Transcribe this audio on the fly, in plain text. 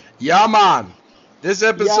Yeah, man. This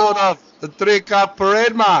episode Yeah. of the 3 O'Clock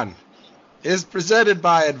Parade, man, is presented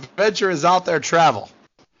by Adventures Out There Travel.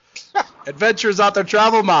 Adventures Out There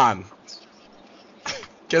Travel, man,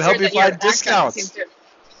 can help you find discounts, Seems to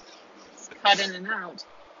cut in and out.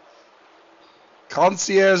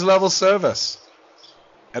 concierge level service,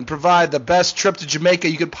 and provide the best trip to Jamaica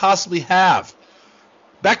you could possibly have.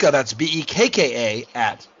 Becca, that's BEKKA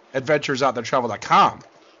at adventuresouttheretravel.com,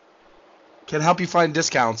 can help you find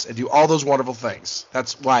discounts and do all those wonderful things.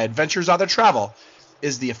 That's why Adventures Out There Travel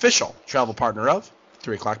is the official travel partner of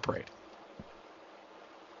 3 O'Clock Parade.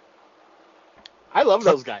 I love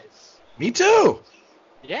those guys. Me too.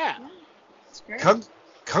 Yeah. It's great.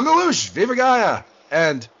 Kungaloosh, Viva Gaia,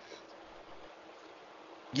 and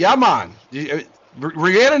Yaman.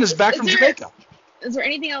 Rhiannon is back from Jamaica. Is there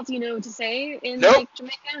anything else you know to say in Nope.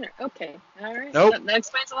 Jamaican? Okay, all right. Nope. That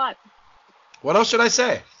explains a lot. What else should I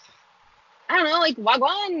say? I don't know, like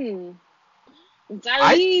Wagwan.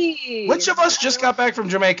 Dari. Which of us just got back from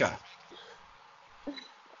Jamaica?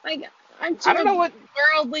 Like, aren't I you don't know a what-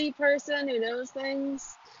 worldly person who knows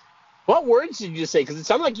things? What words did you say? Because it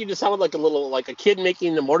sounded like you just sounded like a kid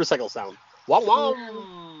making a motorcycle sound. Wow wow.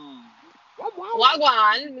 Wow wow.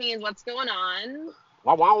 Wagwan means what's going on,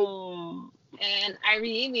 Wow wow. and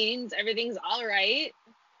Iri means everything's all right.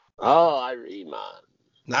 Oh, I read, man.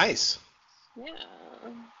 Nice. Yeah.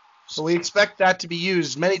 So we expect that to be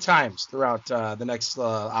used many times throughout the next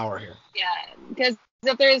hour here. Yeah, because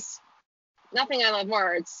if there's nothing I love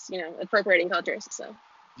more, it's, appropriating cultures, so.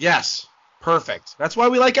 Yes. Perfect. That's why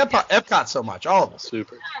we like Epcot so much, all of us.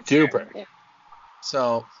 Super. That's Duper. fair, yeah.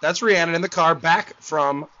 So that's Rhiannon in the car back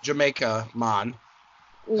from Jamaica, man.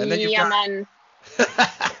 And then you've Yeah, got-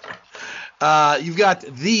 man. You've got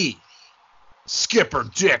the Skipper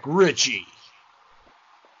Dick Ritchie.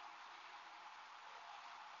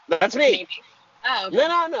 That's me. Maybe. Oh, okay.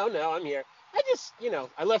 No, I'm here. I just,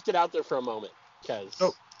 I left it out there for a moment. Because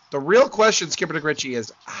So the real question, Skipper Dick Ritchie,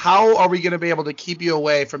 is how are we going to be able to keep you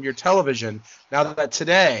away from your television now that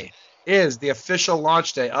today is the official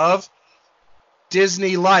launch day of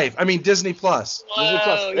Disney Life? I mean, Disney Plus. Disney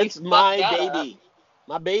Plus, Whoa, it's you my fucked up. baby.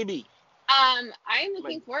 My baby. I'm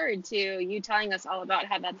looking forward to you telling us all about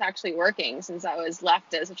how that's actually working, since that was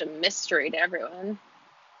left as such a mystery to everyone.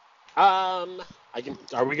 Are we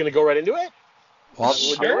going to go right into it? Well,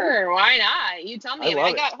 Sure, why not? You tell me. I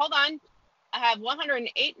love it. Hold on. I have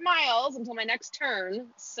 108 miles until my next turn,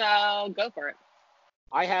 so go for it.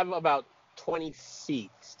 I have about 20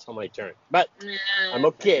 feet till my turn. But Nah, I'm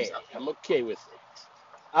okay. yourself. I'm okay with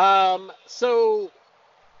it. So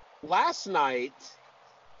last night,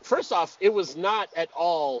 first off, it was not at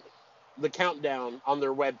all the countdown on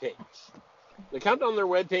their webpage. The countdown on their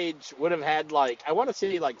webpage would have had I want to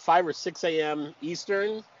say 5 or 6 a.m.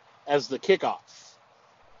 Eastern as the kickoff.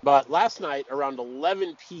 But last night around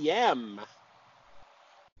 11 p.m.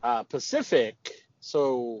 Pacific,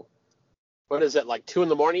 so what is it, 2 in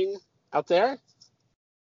the morning out there?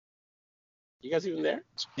 You guys even there?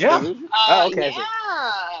 yeah. Oh, okay.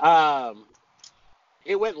 Yeah.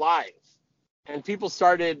 It went live, and people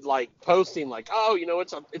started posting oh,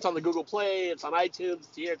 it's on the Google Play, it's on iTunes,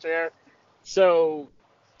 it's here. So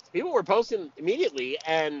people were posting immediately,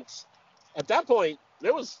 and at that point,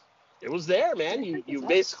 it was there, man. You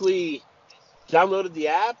basically downloaded the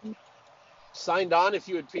app, signed on if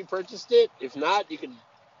you had pre-purchased it. If not, you could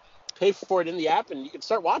pay for it in the app, and you could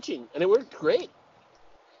start watching, and it worked great.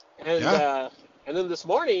 And and then this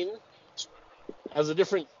morning, as a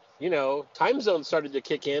different time zone started to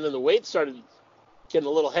kick in and the weight started getting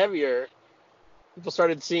a little heavier, people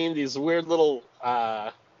started seeing these weird little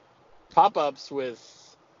pop-ups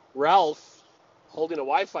with Ralph holding a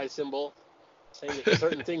Wi-Fi symbol saying that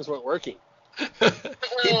certain things weren't working. He broke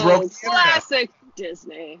the internet. Classic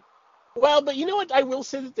Disney. Well, but you know what I will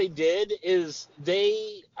say that they did is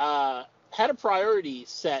they had a priority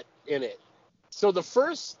set in it. So the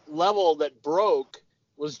first level that broke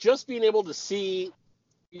was just being able to see,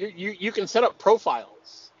 you can set up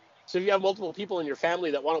profiles. So if you have multiple people in your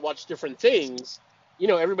family that want to watch different things,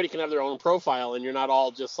 everybody can have their own profile, and you're not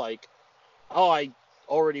all just oh, I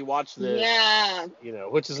already watched this. Yeah.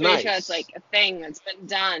 Which is Pretty nice. sure it's a thing that's been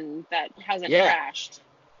done that hasn't Yeah. crashed.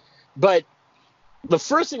 But the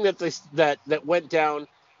first thing that went down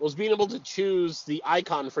was being able to choose the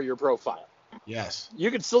icon for your profile. Yes.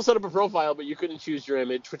 You could still set up a profile, but you couldn't choose your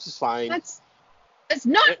image, which is fine. That's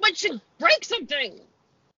not what should break something.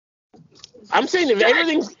 I'm saying if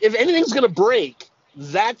anything's gonna break,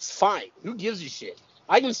 that's fine. Who gives a shit?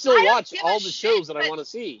 I can still I don't watch give a all the shit, shows that I but- want to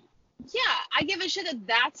see. Yeah, I give a shit that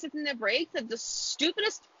that's the thing that breaks. That the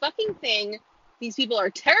stupidest fucking thing. These people are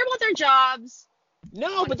terrible at their jobs.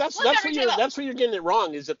 No, but that's We'll that's never where give up. you're getting it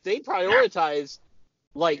wrong. Is that they prioritize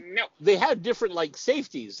like No. they had different like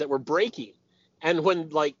safeties that were breaking, and when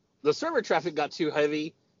like the server traffic got too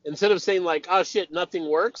heavy, instead of saying like, oh shit, nothing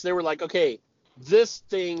works, they were like, okay, this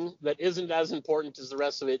thing that isn't as important as the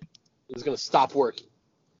rest of it is going to stop working.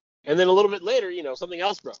 And then a little bit later, something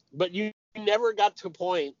else broke. But you never got to a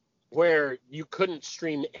point where you couldn't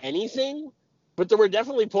stream anything. But there were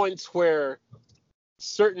definitely points where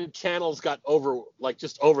certain channels got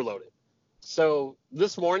just overloaded. So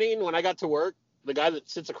this morning when I got to work, the guy that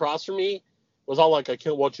sits across from me was all like, I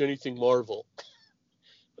can't watch anything Marvel.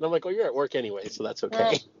 And I'm like, well, you're at work anyway, so that's okay.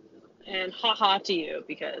 Well, and haha to you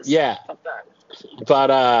because Yeah. fuck that. But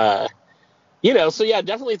so yeah,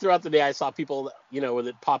 definitely throughout the day I saw people, with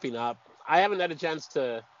it popping up. I haven't had a chance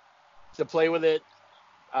to play with it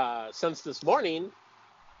since this morning,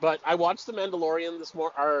 but I watched The Mandalorian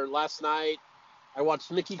last night. I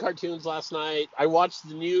watched Mickey cartoons last night. I watched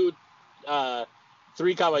the new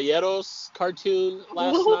Three Caballeros cartoon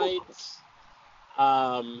last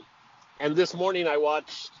night. And this morning I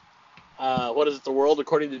watched what is it, The World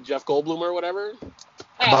According to Jeff Goldblum or whatever.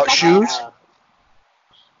 About shoes?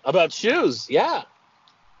 About shoes, yeah.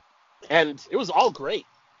 And it was all great.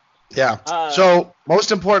 Yeah. So,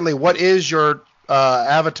 most importantly, what is your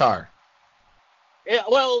avatar? Yeah,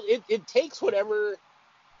 well, it takes whatever.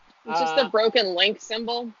 It's just the broken link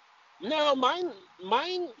symbol. No, mine.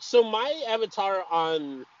 So my avatar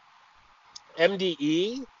on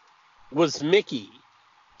MDE was Mickey.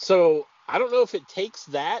 So I don't know if it takes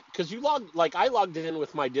that because I logged in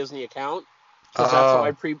with my Disney account. That's how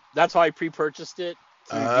I pre-purchased it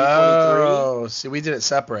through D23. Oh, see, we did it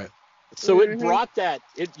separate. So it brought that.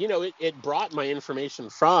 It brought my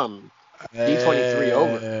information from D23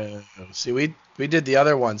 over. See, we did the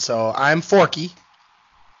other one. So I'm Forky.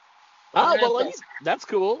 Oh, well, that's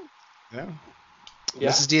cool. Yeah. Yeah.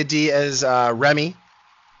 Mrs. D&D is Remy.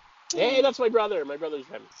 Hey, that's my brother. My brother's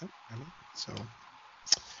Remy. So,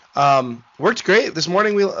 worked great this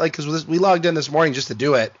morning. Because we logged in this morning just to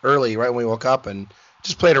do it early, right when we woke up, and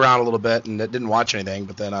just played around a little bit and didn't watch anything.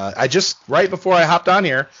 But then I just right before I hopped on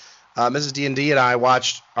here, Mrs. D&D and I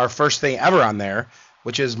watched our first thing ever on there,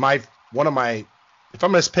 which is one of my. If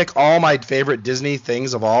I'm going to pick all my favorite Disney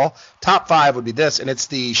things of all, top 5 would be this, and it's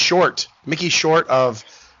the Mickey short of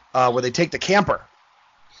where they take the camper.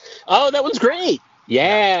 Oh, that one's great.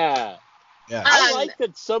 Yeah. Yeah. I like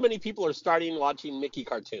that so many people are starting watching Mickey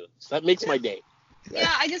cartoons. That makes my day. Yeah,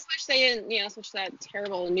 I just wish they didn't, switch that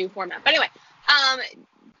terrible new format. But anyway,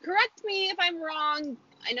 correct me if I'm wrong.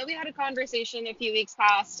 I know we had a conversation a few weeks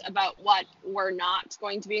past about what were not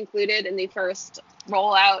going to be included in the first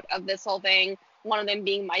rollout of this whole thing. One of them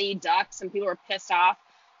being Mighty Ducks, and people were pissed off.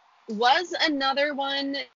 Was another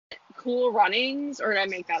one Cool Runnings, or did I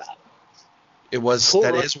make that up? It was.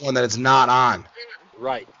 That is one that is not on.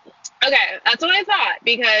 Right. Okay, that's what I thought,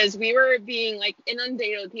 because we were being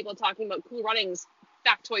inundated with people talking about Cool Runnings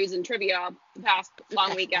factoids and trivia the past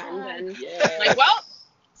long weekend, and well,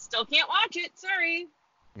 still can't watch it. Sorry.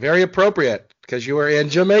 Very appropriate, because you were in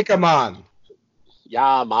Jamaica, man.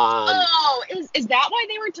 Yeah, man. Oh, is that why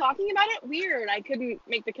they were talking about it? Weird. I couldn't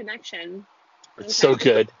make the connection. It's so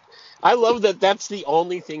good. I love that that's the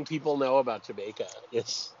only thing people know about Jamaica.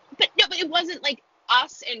 But it wasn't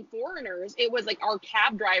us and foreigners. It was our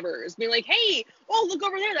cab drivers being like, hey, oh, look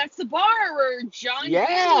over there. That's the bar where John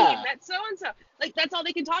Candy, that's so-and-so. That's all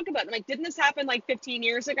they can talk about. I'm didn't this happen 15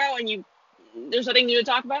 years ago and there's nothing new to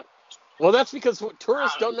talk about? Well, that's because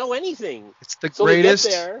tourists don't know anything. It's the greatest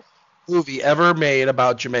movie ever made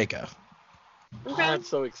about Jamaica. Okay. Oh, that's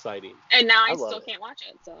so exciting. And now I still can't watch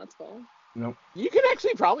it, so that's cool. Nope. You can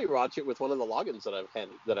actually probably watch it with one of the logins that I've had,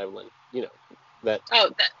 that I've lent, that. Oh,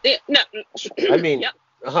 no. I mean, yep.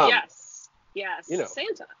 Yes.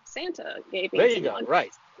 Santa gave me. There you go.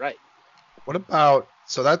 Right. What about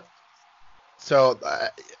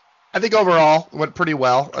I think overall it went pretty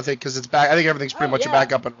well. I think because it's back. I think everything's pretty much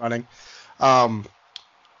back up and running.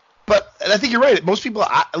 But I think you're right. Most people,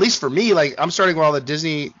 at least for me, I'm starting with all the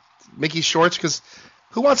Disney Mickey shorts because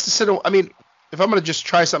who wants to sit? I mean, if I'm gonna just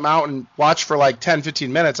try something out and watch for 10,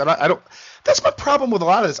 15 minutes, I don't. That's my problem with a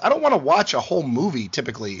lot of this. I don't want to watch a whole movie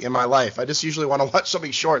typically in my life. I just usually want to watch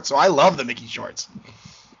something short. So I love the Mickey shorts.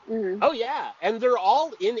 Mm-hmm. Oh yeah, and they're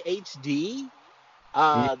all in HD.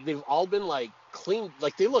 They've all been clean.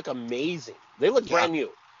 They look amazing. They look brand new.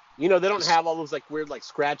 They don't have all those weird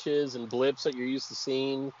scratches and blips that you're used to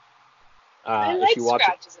seeing. I like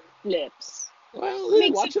scratches and blips. Well,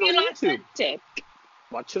 then watch it on YouTube. Authentic.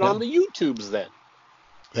 Watch it on the YouTubes then.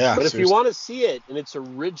 Yeah. But if you want to see it in its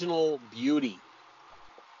original beauty,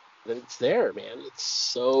 then it's there, man. It's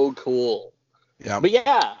so cool. Yeah. But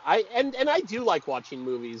yeah, I do like watching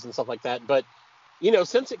movies and stuff like that. But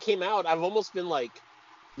since it came out, I've almost been like,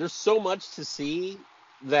 there's so much to see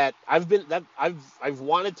that I've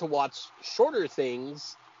wanted to watch shorter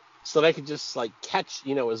things so that I could just like catch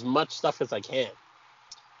as much stuff as I can.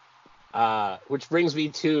 Which brings me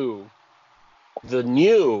to the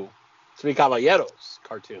new Three Caballeros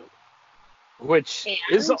cartoon, which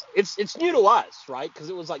is it's new to us, right? Because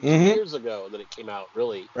it was like 2 years ago that it came out,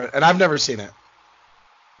 really. Right. And I've never seen it.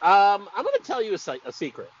 I'm going to tell you a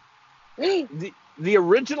secret. The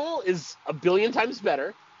original is a billion times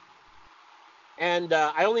better, and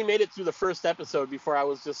I only made it through the first episode before I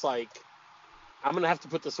was just like, I'm going to have to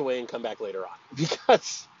put this away and come back later on,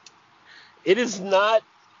 because it is not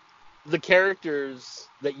the characters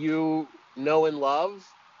that you know and love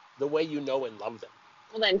the way you know and love them.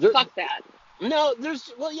 Well, then fuck that. No, Change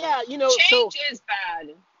is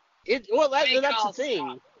bad. That's the thing.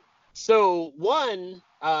 Stop. So one,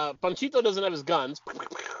 Panchito doesn't have his guns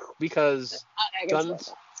because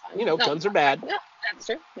guns, guns are bad. Yeah, that's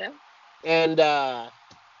true. Yeah. And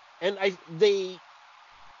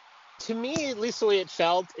to me, at least the way it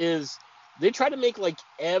felt is they try to make like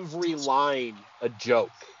every line a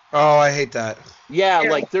joke. Oh, I hate that. Yeah,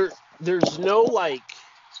 like there's no like,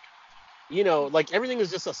 like everything is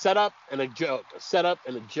just a setup and a joke, a setup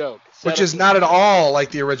and a joke. Which is not at all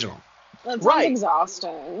like the original. That's right.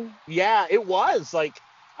 Exhausting. Yeah, it was. Like,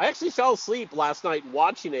 I actually fell asleep last night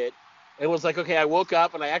watching it and was like, okay, I woke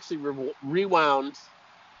up and I actually rewound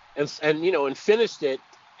and finished it.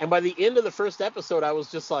 And by the end of the first episode, I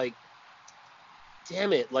was just like,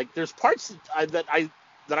 damn it. Like, there's parts that I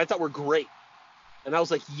thought were great. And I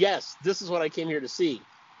was like, yes, this is what I came here to see.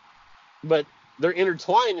 But they're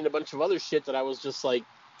intertwined in a bunch of other shit that I was just like,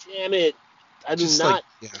 damn it. I do not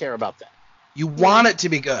care about that. You want it to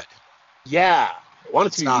be good. Yeah. I want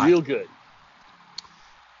it to be real good.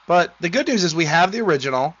 But the good news is we have the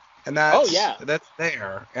original, and that's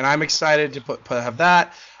there. And I'm excited to have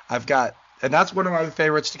that. And that's one of my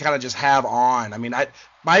favorites to kind of just have on. I mean,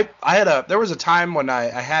 there was a time when I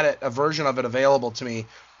had a version of it available to me,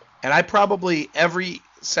 and I probably every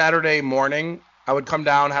Saturday morning I would come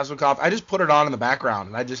down, have some coffee. I just put it on in the background,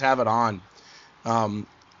 and I just have it on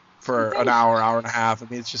for an hour and a half. I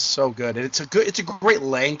mean, it's just so good. And it's a great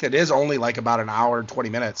length. It is only like about an hour and 20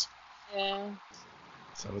 minutes. Yeah.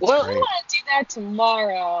 So it's great. I want to do that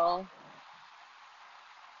tomorrow.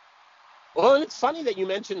 Well, and it's funny that you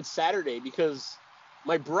mentioned Saturday because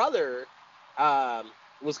my brother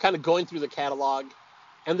was kind of going through the catalog,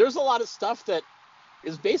 and there's a lot of stuff that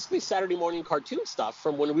is basically Saturday morning cartoon stuff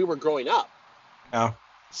from when we were growing up. Yeah.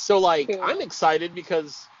 So, like, I'm excited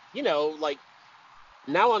because, like,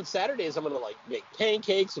 now on Saturdays I'm going to, like, make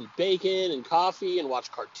pancakes and bacon and coffee and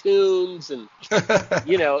watch cartoons and,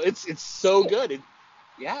 it's so good.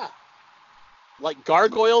 Like,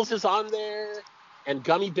 Gargoyles is on there and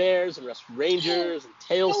Gummy Bears and Rescue Rangers and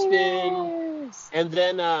Tailspin. Yes. And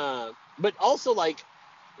then, but also, like,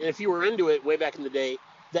 if you were into it way back in the day,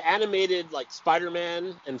 the animated, like,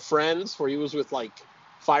 Spider-Man and Friends where he was with, like,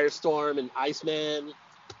 Firestorm and Iceman.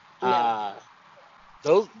 Yeah.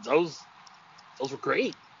 Those were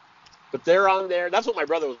great. But they're on there. That's what my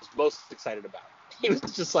brother was most excited about. He was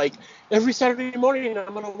just like, every Saturday morning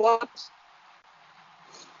I'm going to watch.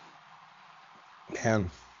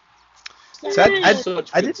 Man. So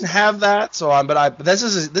I didn't have that, but this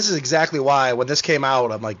is exactly why when this came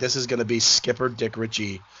out, I'm like, this is going to be Skipper Dick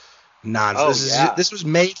Ritchie nonsense. This was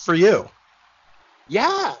made for you.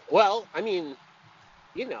 Yeah. Well, I mean,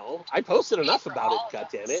 I posted enough about it. God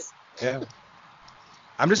damn it. Yeah.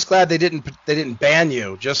 I'm just glad they didn't ban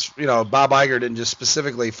you. Just Bob Iger didn't just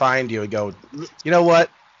specifically find you and go, you know what?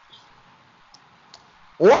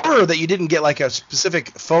 Or that you didn't get like a specific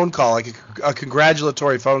phone call, like a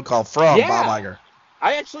congratulatory phone call from Bob Iger.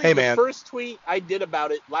 I actually, the first tweet I did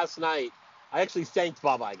about it last night, I actually thanked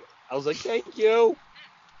Bob Iger. I was like, thank you.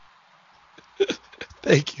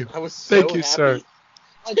 Thank you. I was so Thank you, happy. sir.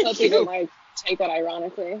 I hope people might take that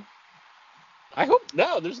ironically. I hope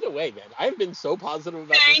there's no way, man. I've been so positive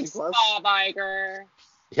about Thanks, Disney Plus. Bob Iger.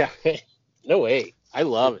 Yeah, no way. I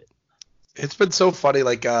love it. It's been so funny.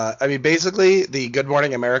 Like, basically, the Good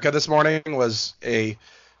Morning America this morning was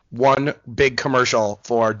one big commercial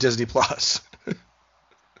for Disney Plus.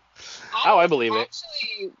 I believe it.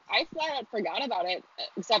 Actually, I flat out forgot about it,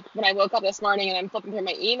 except when I woke up this morning and I'm flipping through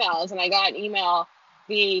my emails, and I got an email.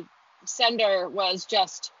 The sender was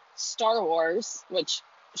just Star Wars, which,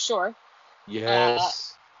 sure.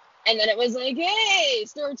 Yes. And then it was like, hey,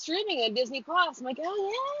 start streaming on Disney Plus. I'm like,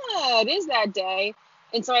 oh, yeah, it is that day.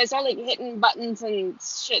 And so I started like hitting buttons and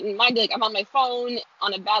shit, and mind you, like I'm on my phone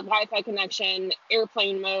on a bad Wi-Fi connection,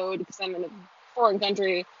 airplane mode because I'm in a foreign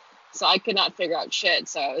country, so I could not figure out shit.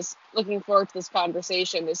 So I was looking forward to this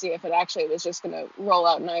conversation to see if it actually was just gonna roll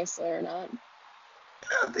out nicely or not.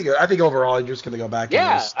 I think overall you're just gonna go back.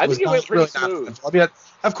 Yeah, I think it went pretty smooth. smooth. I mean,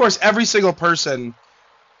 of course, every single person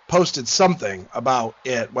posted something about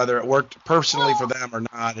it, whether it worked personally for them or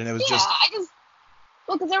not, and it was just.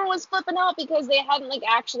 Because everyone's flipping out because they hadn't like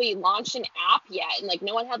actually launched an app yet, and like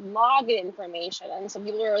no one had login information, and so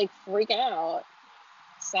people were like freaking out.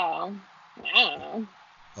 So I don't know.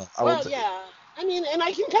 Well, yeah, I mean, and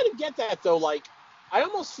I can kind of get that though. Like, I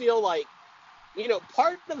almost feel like,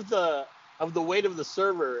 part of the weight of the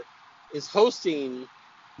server is hosting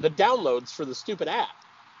the downloads for the stupid app.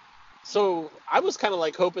 So I was kind of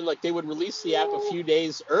like hoping like they would release the app a few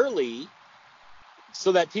days early,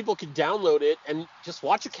 so that people could download it and just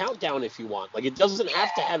watch a countdown if you want. Like, it doesn't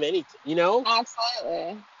have to have anything,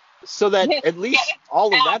 Absolutely. So that at least all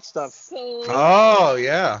of that stuff. Oh,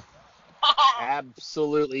 yeah.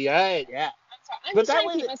 Absolutely. Yeah. I'm just trying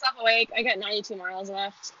to keep myself awake. I got 92 miles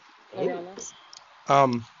left. I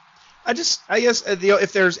guess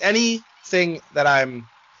if there's anything that I'm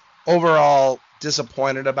overall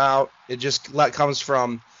disappointed about, it just comes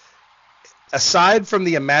from, aside from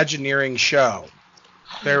the Imagineering show,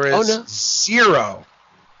 there is zero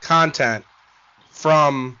content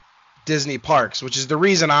from Disney parks, which is the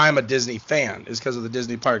reason I'm a Disney fan, is because of the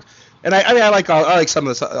Disney parks. And I like some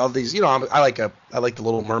of these. I like The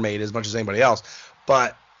Little Mermaid as much as anybody else.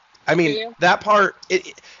 But I mean, that part,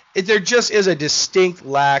 there just is a distinct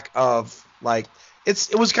lack of like.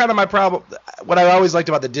 It was kind of my problem. What I always liked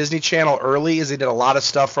about the Disney Channel early is they did a lot of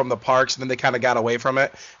stuff from the parks, and then they kind of got away from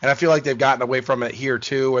it. And I feel like they've gotten away from it here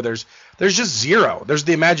too, where there's just zero. There's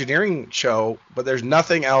the Imagineering show, but there's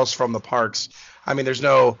nothing else from the parks. I mean, there's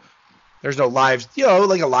no live,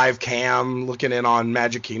 like a live cam looking in on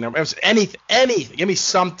Magic Kingdom. Anything. Give me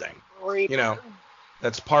something,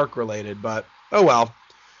 that's park related. But oh well.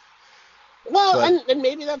 Well, and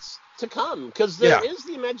maybe that's to come, because there is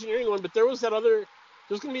the Imagineering one, but there's going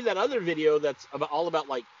to be that other video that's all about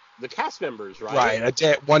like the cast members, right?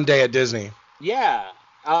 Right, one day at Disney. Yeah.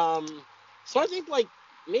 So I think like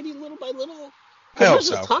maybe little by little, because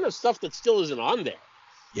there's a ton of stuff that still isn't on there.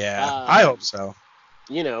 Yeah, I hope so.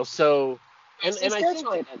 So and I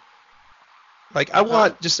think like I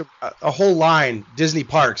want just a whole line Disney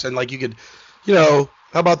parks, and like you could,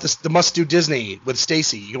 how about the Must Do Disney with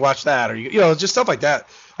Stacy? You can watch that, or just stuff like that.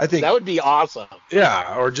 I think that would be awesome.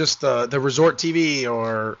 Yeah, or just the Resort TV,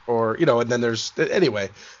 or and then there's anyway.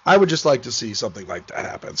 I would just like to see something like that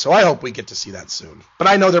happen. So I hope we get to see that soon. But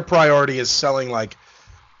I know their priority is selling like.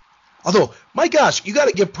 Although, my gosh, you got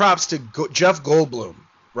to give props to Jeff Goldblum,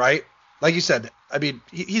 right? Like you said, I mean,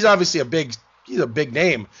 he's obviously a big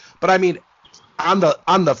name, but I mean, on the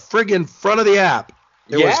friggin' front of the app.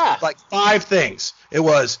 There was like 5 things. It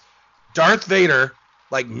was Darth Vader,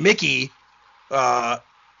 like Mickey,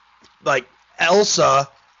 like Elsa,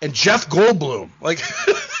 and Jeff Goldblum. Like,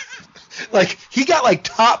 like he got like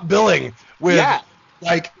top billing with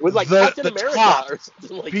like Captain the America top or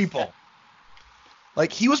something like people. That.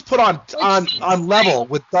 Like he was put on level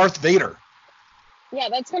with Darth Vader. Yeah,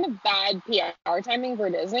 that's kind of bad PR timing for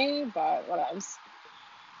Disney, but what else?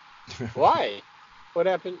 Why? What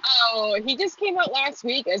happened? Oh, he just came out last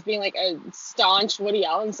week as being like a staunch Woody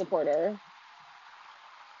Allen supporter.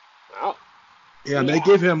 Wow. Yeah, and they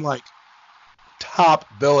give him like top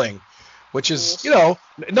billing, which is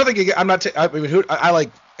nothing. I'm not.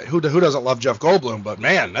 Who doesn't love Jeff Goldblum? But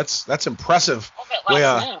man, that's impressive.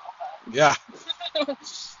 Yeah.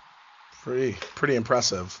 Pretty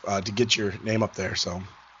impressive to get your name up there. So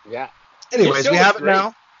yeah. Anyways, we have it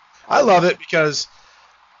now. I love it because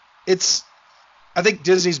I think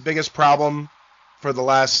Disney's biggest problem for the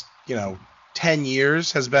last 10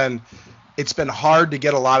 years has been it's been hard to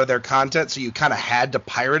get a lot of their content, so you kind of had to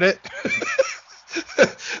pirate it.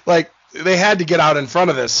 Like they had to get out in front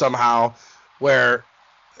of this somehow, where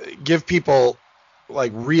give people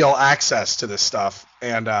like real access to this stuff,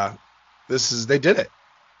 and they did it.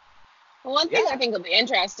 Well, one thing I think will be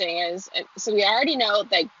interesting is, so we already know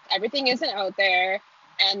that everything isn't out there,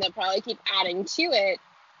 and they'll probably keep adding to it.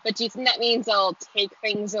 But do you think that means they'll take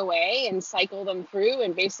things away and cycle them through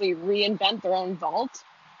and basically reinvent their own vault?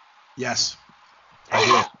 Yes.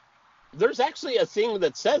 There's actually a thing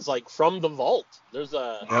that says like from the vault. There's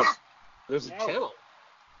a channel.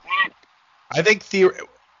 I think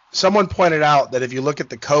someone pointed out that if you look at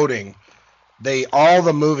the coding, all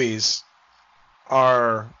the movies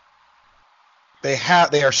are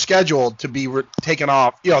scheduled to be taken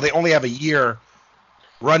off. They only have a year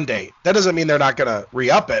run date. That doesn't mean they're not going to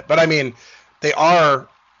re-up it, but I mean, they are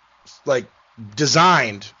like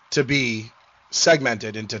designed to be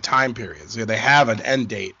segmented into time periods. They have an end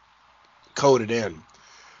date coded in.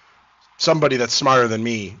 Somebody that's smarter than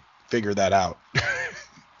me figured that out.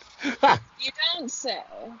 You don't say.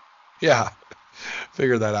 Yeah,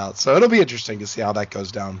 figured that out. So it'll be interesting to see how that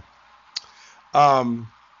goes down.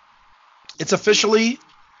 It's officially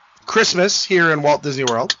Christmas here in Walt Disney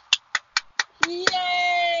World. Yay!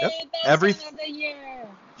 Yep. Best time of the year.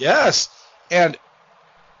 Yes, and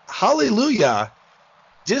hallelujah,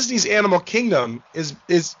 Disney's Animal Kingdom is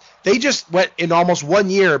they just went in almost 1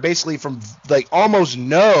 year, basically from like almost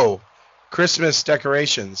no Christmas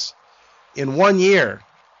decorations in 1 year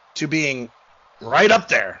to being right up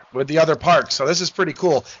there with the other parks. So this is pretty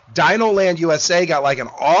cool. Dino Land USA got like an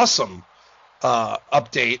awesome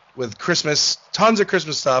update with Christmas, tons of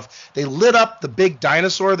Christmas stuff. They lit up the big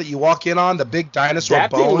dinosaur that you walk in on, the big dinosaur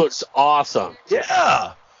That bone. thing looks awesome.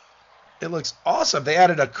 Yeah. It looks awesome. They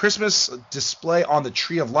added a Christmas display on the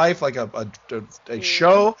Tree of Life, like a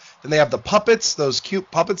show. Then they have the puppets, those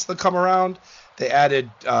cute puppets that come around. They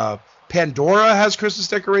added Pandora has Christmas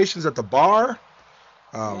decorations at the bar.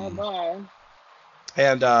 And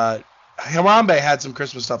Harambe had some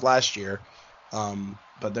Christmas stuff last year.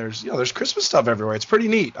 But there's Christmas stuff everywhere. It's pretty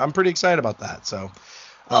neat. I'm pretty excited about that. So,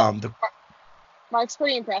 Mark's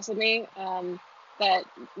pretty impressed with me. That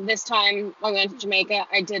this time when we went to Jamaica,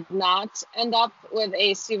 I did not end up with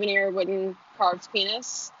a souvenir wooden carved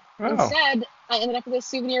penis. Oh. Instead, I ended up with a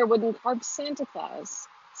souvenir wooden carved Santa Claus.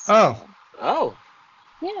 So, Oh.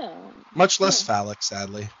 yeah. Much less phallic,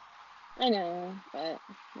 sadly. I know, but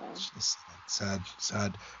well. Just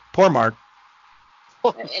sad. Poor Mark.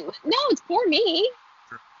 No, it's for me.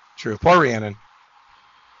 True. Poor Rhiannon.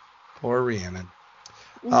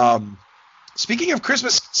 Speaking of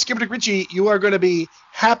Christmas, Skipper Richie, you are going to be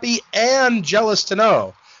happy and jealous to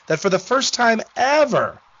know that for the first time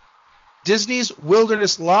ever, Disney's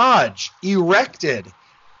Wilderness Lodge erected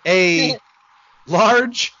a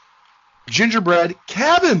large gingerbread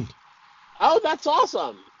cabin. Oh, that's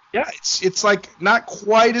awesome. Yeah, it's like not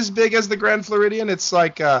quite as big as the Grand Floridian. It's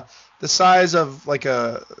like the size of like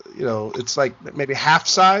it's like maybe half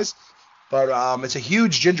size, but it's a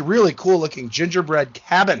huge really cool looking gingerbread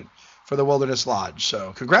cabin for the Wilderness Lodge.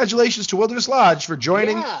 So congratulations to Wilderness Lodge for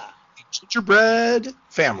joining the gingerbread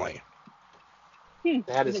family.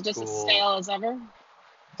 That is is it just cool. as stale as ever?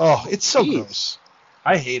 Oh, it's so Jeez. gross.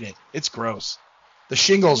 I hate it. It's gross. The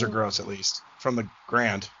shingles are gross, at least from the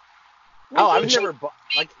Grand. Oh, I've never bought,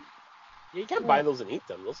 you can't buy those and eat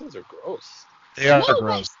them. Those things are gross. They are No,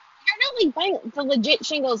 gross. You're not like buying the legit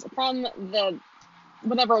shingles from the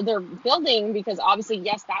whatever they're building, because obviously,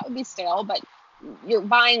 yes, that would be stale, but you're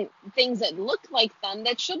buying things that look like them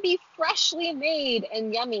that should be freshly made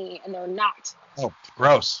and yummy, and they're not. Oh,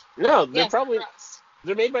 gross. No, they're Yes, probably gross.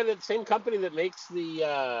 they're made by the same company that makes the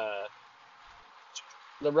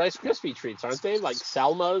Rice Krispie treats, aren't they? Like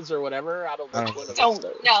Salma's or whatever. I don't know. What it Don't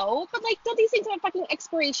is. know, but like, don't these things have a fucking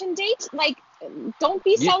expiration date? Like, don't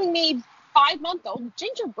be selling me 5-month-old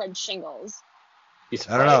gingerbread shingles. Be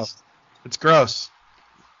I don't know. surprised. It's gross.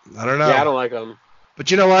 I don't know. Yeah, I don't like them. But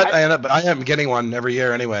you know what? I am getting one every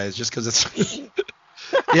year anyways, just because it's you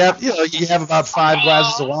have about 5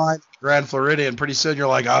 glasses of wine at Grand Floridian. Pretty soon you're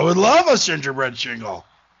like, I would love a gingerbread shingle.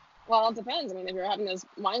 Well, it depends. I mean, if you're having those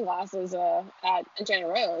wine glasses at Enchanted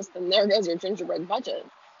Rose, then there goes your gingerbread budget.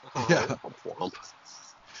 Yeah. Womp, Womp,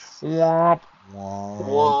 womp.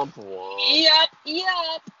 Womp, womp.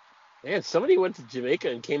 Yep. Man, somebody went to Jamaica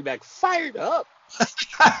and came back fired up.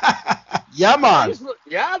 Yeah, man.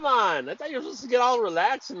 Yeah, man. I thought you were supposed to get all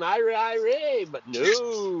relaxed and irate, but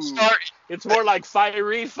no. Sorry. It's more like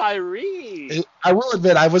fiery. I will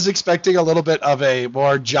admit, I was expecting a little bit of a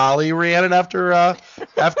more jolly Rhiannon after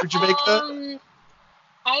Jamaica.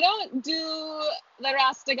 I don't do the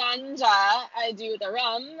Rasta Ganja. I do the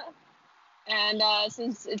rum. And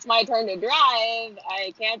since it's my turn to drive,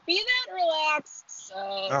 I can't be that relaxed.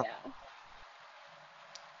 So, yeah.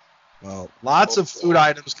 Well, lots of food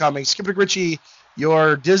items coming. Skipper Richie,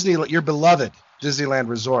 your beloved Disneyland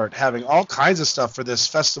Resort, having all kinds of stuff for this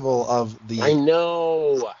festival of the. I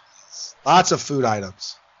know. Lots of food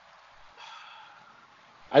items.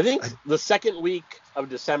 I think the second week of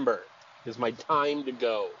December is my time to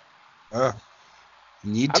go.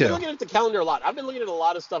 Need I've been to. looking at the calendar a lot. I've been looking at a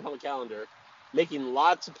lot of stuff on the calendar, making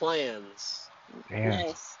lots of plans. Man,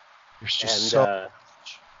 Nice. there's just And so.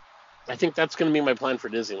 I think that's going to be my plan for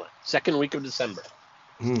Disneyland. Second week of December.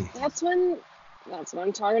 That's what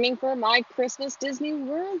I'm targeting for my Christmas Disney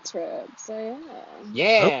World trip. So,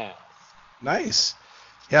 yeah. Yeah. Nice.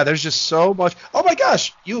 Yeah, there's just so much. Oh my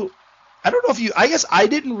gosh, I don't know if you. I guess I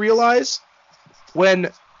didn't realize when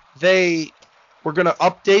they were gonna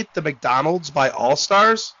update the McDonald's by All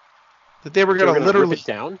Stars that they were They're gonna gonna literally rip it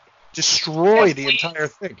down. destroy Yes, the please. entire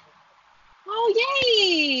thing. Oh,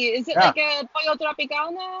 yay! Is it Yeah. like a Pollo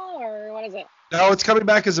Tropical now, or what is it? No, it's coming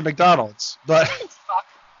back as a McDonald's, but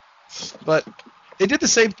Fuck. they did the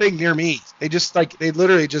same thing near me. They just they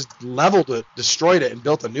literally just leveled it, destroyed it, and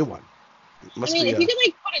built a new one. It I must mean, be if you could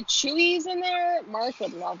like put a Chewy's in there, Mark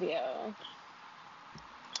would love you. a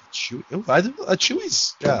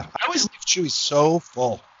Chewy's. Yeah, I always leave Chewy's so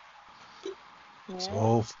full. Yeah.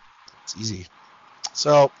 So it's easy.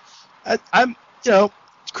 So I'm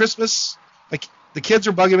it's Christmas. Like the kids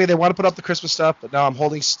are bugging me. They want to put up the Christmas stuff, but no, I'm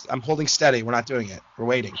holding steady. We're not doing it. We're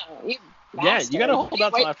waiting. Oh, you Yeah, you gotta bastard. hold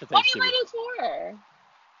out till after What are you Thanksgiving. waiting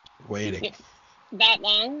for? Waiting. Yeah. That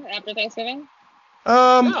long after Thanksgiving?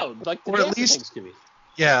 No, like the or day at after least- Thanksgiving.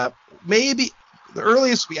 Yeah, maybe the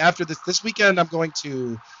earliest after this weekend. I'm going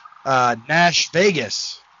to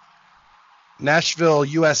Nashville,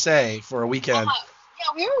 USA for a weekend.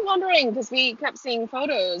 Yeah, we were wondering because we kept seeing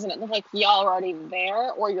photos and it looked like y'all were already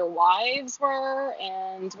there or your wives were,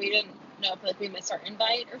 and we didn't know if we missed our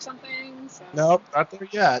invite or something. So. Nope, not there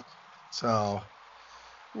yet. So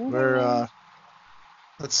Okay. we're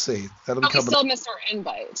let's see. That'll be But we coming. still missed our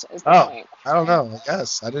invite. Is the Oh, point. I don't know. I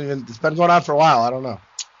guess I didn't even. It's been going on for a while. I don't know.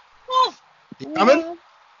 Oh, You coming? yeah.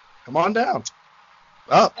 Come on down.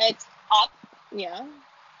 Up. It's up. Yeah.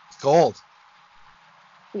 It's cold.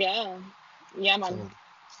 Yeah. Yeah, man. Cold.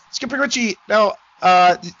 Skipper Richie. Now,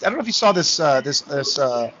 I don't know if you saw this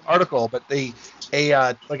article, but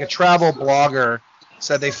like a travel blogger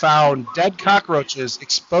said they found dead cockroaches,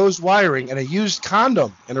 exposed wiring, and a used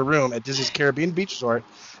condom in a room at Disney's Caribbean Beach Resort.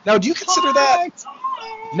 Now, do you consider that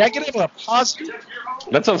negative or positive?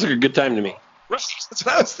 That sounds like a good time to me. Right. That's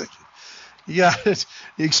what I was thinking. You got the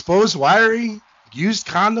exposed wiring, used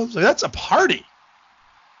condoms. Like, that's a party.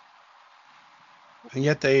 And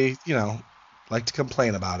yet they, like to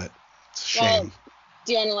complain about it. It's a shame. Well,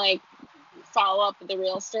 do you want to follow up with the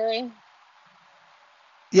real story?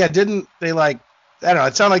 Yeah, didn't they I don't know,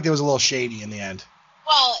 it sounded like there was a little shady in the end.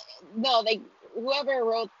 Well, no, whoever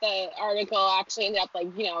wrote the article actually ended up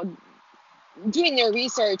doing their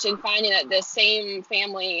research and finding that this same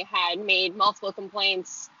family had made multiple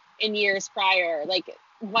complaints in years prior. Like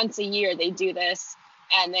once a year they do this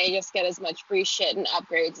and they just get as much free shit and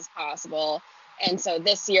upgrades as possible. And so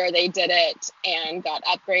this year they did it and got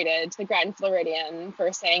upgraded to the Grand Floridian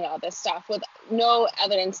for saying all this stuff with no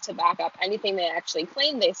evidence to back up anything they actually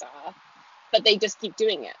claimed they saw. But they just keep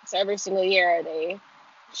doing it. So every single year they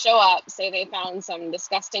show up, say they found some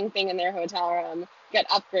disgusting thing in their hotel room, get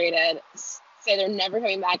upgraded, say they're never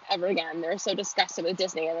coming back ever again. They're so disgusted with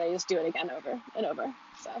Disney and they just do it again over and over.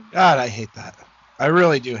 So God, I hate that. I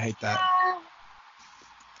really do hate that.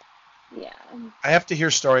 yeah. I have to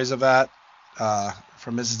hear stories of that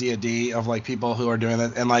from Mrs. D of people who are doing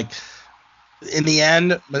it, and in the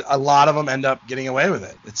end, a lot of them end up getting away with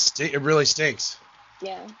it. It really stinks.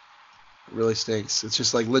 Yeah. It really stinks. It's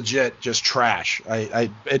just legit, just trash.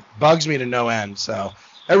 It bugs me to no end. So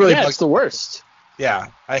it really bugs it's the worst. Yeah,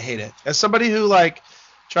 I hate it. As somebody who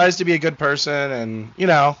tries to be a good person and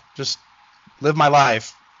just live my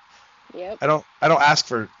life, Yep. I don't ask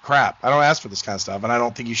for crap. I don't ask for this kind of stuff, and I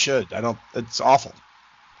don't think you should. It's awful.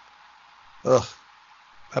 Ugh,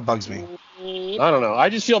 that bugs me. I don't know. I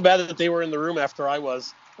just feel bad that they were in the room after I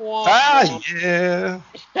was. Yeah.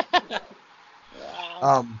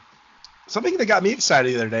 Wow. Something that got me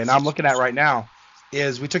excited the other day, and I'm looking at right now,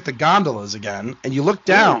 is we took the gondolas again, and you look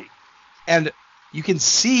down, and you can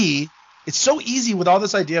see. It's so easy with all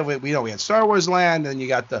this idea. We had Star Wars Land, and you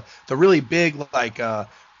got the really big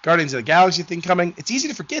Guardians of the Galaxy thing coming. It's easy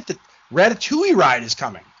to forget that Ratatouille ride is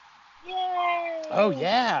coming. Yay. Oh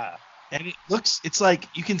yeah. And it's like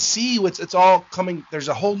you can see it's all coming. There's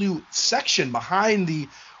a whole new section behind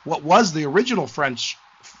what was the original French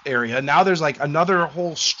area. Now there's another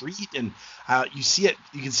whole street, and you see it.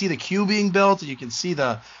 You can see the queue being built, and you can see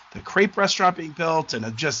the crepe restaurant being built, and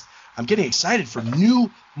I'm getting excited for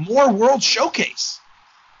more World Showcase.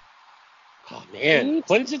 Oh man,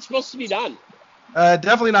 when's it supposed to be done?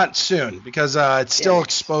 Definitely not soon because it's still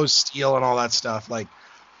exposed steel and all that stuff. I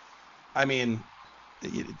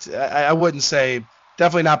wouldn't say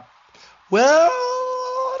definitely not. Well,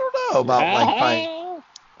 I don't know about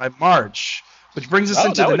by March, which brings us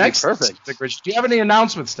into the next. Perfect. Do you have any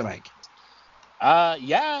announcements to make?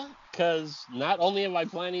 Yeah, because not only am I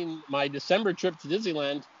planning my December trip to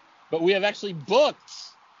Disneyland, but we have actually booked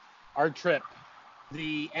our trip.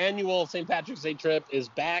 The annual St. Patrick's Day trip is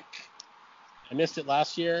back. I missed it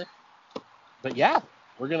last year. But yeah,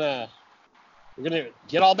 we're gonna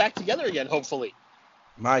get all back together again, hopefully.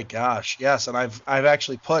 My gosh, yes, and I've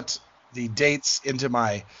actually put the dates into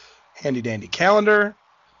my handy dandy calendar.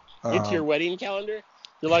 Into your wedding calendar.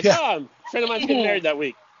 You're like, Yeah. oh, a friend of mine's getting married that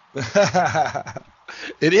week.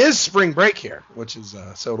 It is spring break here, which is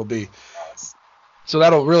so it'll be so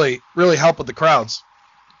that'll really help with the crowds.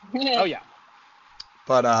 Oh yeah.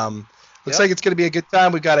 But looks like it's going to be a good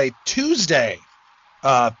time. We've got a Tuesday,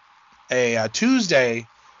 St.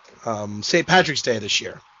 Patrick's Day this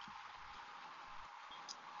year.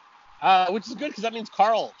 Which is good because that means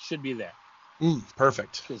Carl should be there.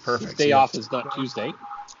 Perfect. His Perfect. day off is not Tuesday.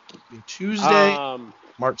 Tuesday,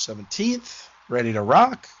 March 17th, ready to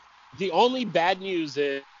rock. The only bad news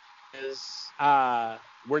is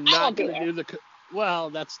we're not going to do the. Well,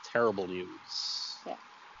 that's terrible news.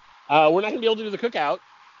 Yeah. We're not going to be able to do the cookout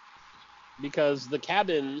because the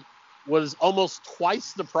cabin was almost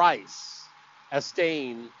twice the price as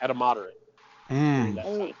staying at a moderate.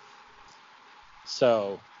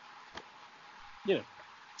 So,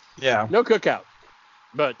 Yeah. no cookout.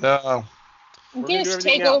 But You can just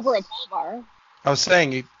take over a pole bar. I was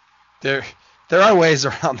saying there are ways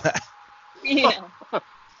around that. Yeah.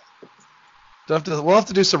 We'll have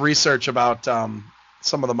to do some research about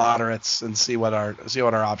some of the moderates and see what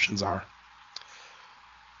our options are.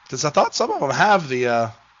 Because I thought some of them have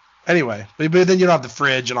the anyway, but then you don't have the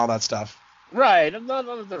fridge and all that stuff. Right, I'm not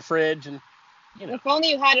on the fridge and If only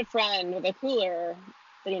you had a friend with a cooler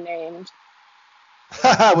that you named.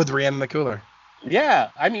 With Rihanna in the cooler. Yeah,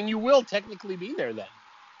 I mean you will technically be there then.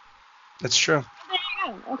 That's true.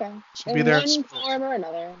 There you go. Okay. She'll In be there. one form or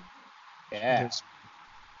another. Yeah.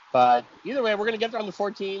 But either way, we're going to get there on the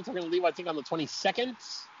 14th. We're going to leave, I think, on the 22nd.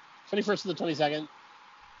 21st to the 22nd.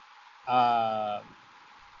 And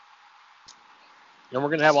we're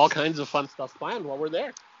going to have all kinds of fun stuff planned while we're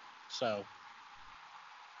there. So.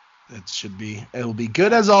 It'll be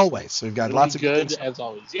good as always. So we've got lots of good things. as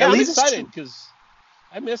always. Yeah, I'm excited because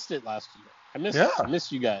I missed it last year. I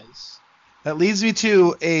missed you guys. That leads me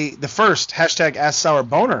to the first hashtag Ask Sour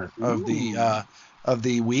Boner of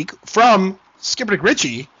the week from Skipper Dick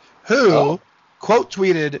Ritchie, who quote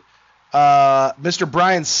tweeted Mr.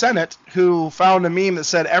 Brian Sennett, who found a meme that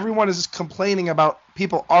said everyone is complaining about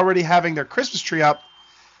people already having their Christmas tree up,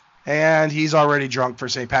 and he's already drunk for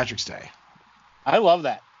St. Patrick's Day. I love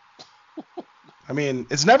that. I mean,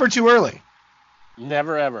 it's never too early.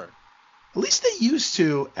 Never ever. At least they used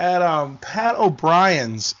to at Pat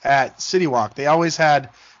O'Brien's at City Walk. They always had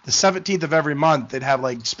the 17th of every month. They'd have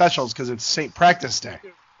like specials because it's St. Practice Day.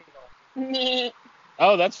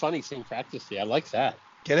 Oh, that's funny, St. Practice Day. I like that.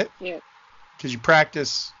 Get it? Yeah. Because you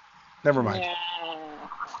practice. Never mind. Yeah.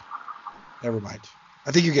 Never mind.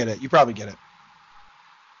 I think you get it. You probably get it.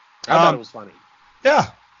 I thought it was funny.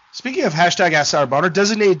 Yeah. Speaking of hashtag Ask Sour Boner,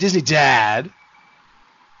 designated Disney Dad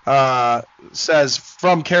says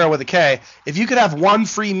from Kara with a K, if you could have one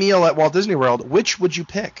free meal at Walt Disney World, which would you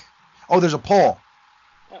pick? Oh, there's a poll.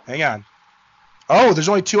 Hang on. Oh, there's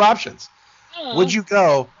only two options. Would you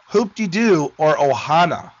go Hoop-de-Doo or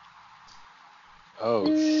Ohana? Oh,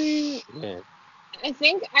 shit. I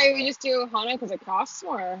think I would just do Ohana because it costs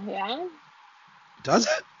more, yeah? Does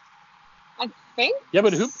it? I think. Yeah,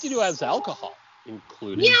 but Hoop-de-Doo has alcohol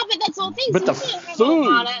included. Yeah, but that's the whole thing. But so the you can't have food-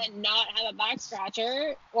 Ohana and not have a back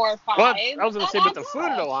scratcher or five. Well, I was going to say, but the That's food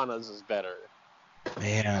at rough. Ohana's is better.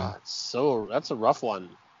 Man. That's a rough one.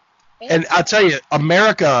 And I'll tell you,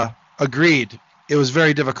 America agreed. It was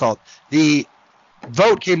very difficult. The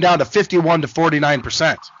vote came down to 51 to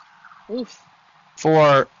 49% Oof.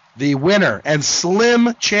 for the winner and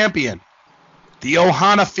slim champion, the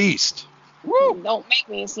Ohana Feast. Woo. Don't make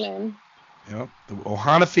me slim. The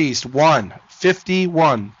Ohana Feast won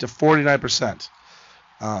 51 to 49%.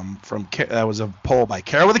 That was a poll by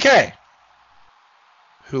Kara with a K,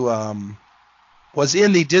 who was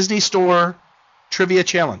in the Disney Store Trivia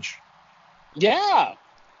Challenge. Yeah.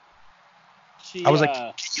 I was like,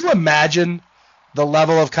 can you imagine the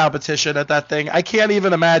level of competition at that thing? I can't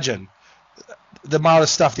even imagine the amount of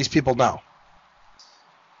stuff these people know.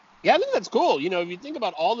 Yeah, I think that's cool. If you think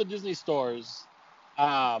about all the Disney stores,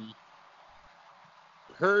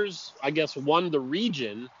 hers, I guess, won the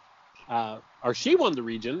region, or she won the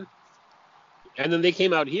region, and then they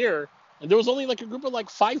came out here, and there was only like a group of like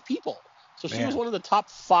 5 people. So she was one of the top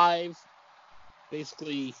 5,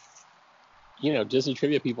 basically, Disney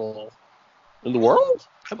trivia people in the world.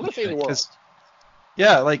 I'm gonna say in the world.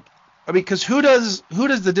 Yeah, because who does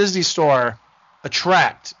the Disney Store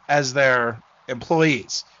attract as their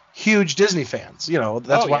employees? Huge Disney fans.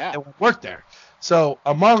 That's why they work there. So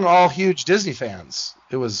among all huge Disney fans,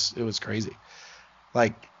 it was crazy.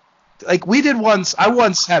 Like we did once. I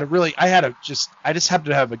once had I just happened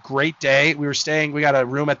to have a great day. We got a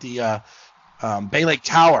room at the Bay Lake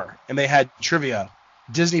Tower, and they had trivia,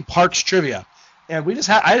 Disney Parks trivia, and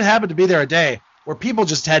I happened to be there a day where people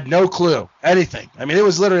just had no clue anything. I mean, it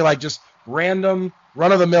was literally like just random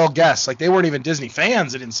run-of-the-mill guests. Like they weren't even Disney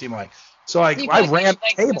fans. It didn't seem like. So like I ran the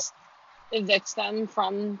table. Just evict them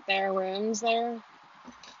from their rooms there.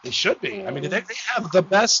 They should be. I mean, they have the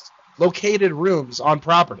best located rooms on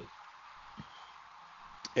property.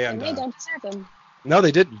 And they don't deserve them. No,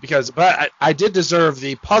 they didn't, but I did deserve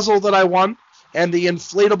the puzzle that I won and the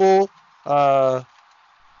inflatable. I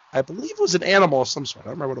believe it was an animal of some sort. I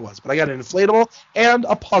don't remember what it was, but I got an inflatable and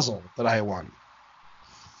a puzzle that I won.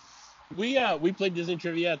 We played Disney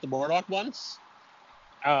Trivia at the Boardwalk once.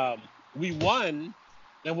 We won,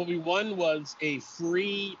 and what we won was a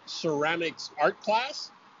free ceramics art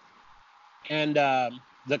class, and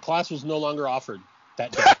the class was no longer offered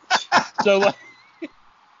that day. So.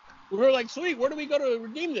 We were like, sweet, where do we go to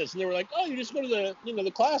redeem this? And they were like, oh, you just go to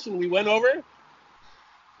the class. And we went over,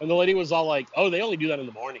 and the lady was all like, oh, they only do that in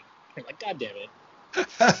the morning. I'm like, God damn it.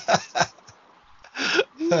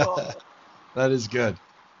 That is good.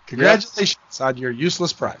 Congratulations on your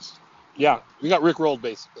useless prize. Yeah, we got Rick rolled,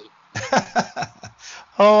 basically.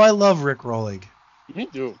 Oh, I love Rick rolling. Me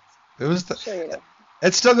too.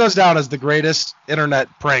 It still goes down as the greatest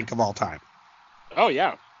internet prank of all time. Oh,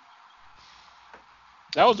 yeah.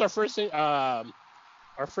 That was our first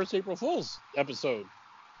April Fool's episode.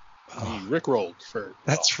 We Rickrolled for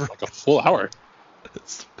like a full hour.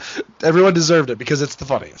 Everyone deserved it because it's the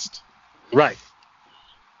funniest. Right.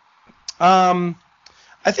 I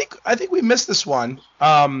think we missed this one.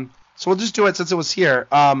 So we'll just do it since it was here.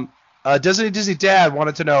 Disney Dad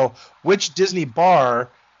wanted to know which Disney bar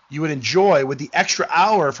you would enjoy with the extra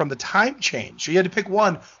hour from the time change. So you had to pick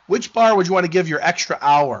one. Which bar would you want to give your extra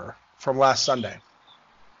hour from last Sunday?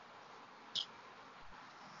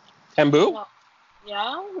 Tambu? Well, yeah,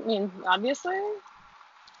 I mean, obviously.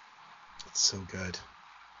 It's so good.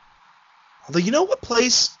 Although, you know what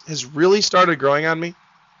place has really started growing on me?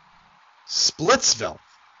 Splitsville.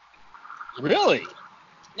 Really?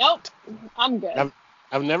 Nope. I'm good.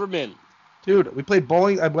 I've never been. Dude, we played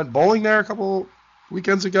bowling. I went bowling there a couple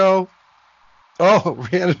weekends ago. Oh,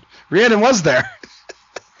 Rhiannon was there.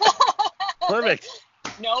 Perfect.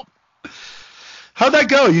 Nope. How'd that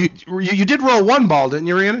go? You did roll one ball, didn't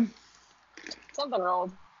you, Rhiannon? Something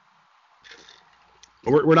rolled.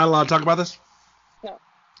 We're not allowed to talk about this? No.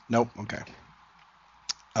 Nope. Okay.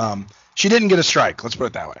 She didn't get a strike. Let's put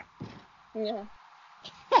it that way. Yeah.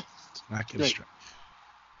 Not get a strike.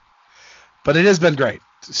 But it has been great.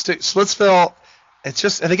 Splitsville. It's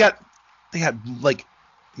just, and they got like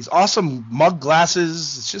these awesome mug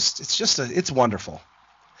glasses. It's wonderful.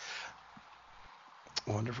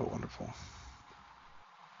 Wonderful.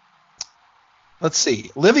 Let's see.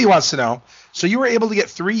 Livy wants to know. So you were able to get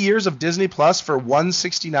 3 years of Disney Plus for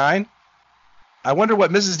 $169? I wonder what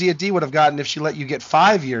Mrs. D would have gotten if she let you get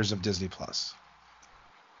 5 years of Disney Plus.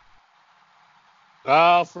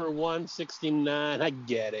 Oh, for $169, I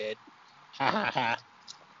get it. Ha ha ha.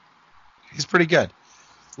 He's pretty good.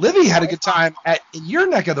 Livy had a good time in your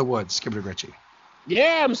neck of the woods, Skipper Ritchie.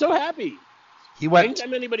 Yeah, I'm so happy. He went.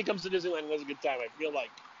 Anytime anybody comes to Disneyland and has a good time, I feel like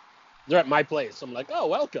they're at my place. I'm like, oh,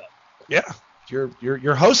 welcome. Yeah,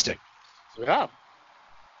 you're hosting. Yeah.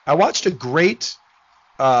 I watched a great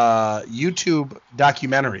YouTube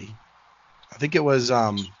documentary. I think it was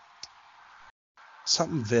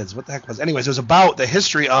something vids. What the heck was it? Anyways, it was about the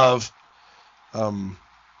history of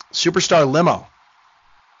Superstar Limo.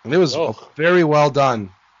 And it was a very well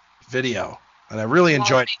done video. And I really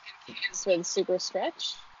enjoyed it. Confused with Super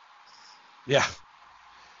Stretch? Yeah.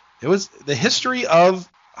 It was the history of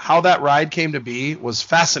how that ride came to be was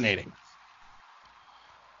fascinating.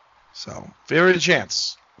 So, if you ever get a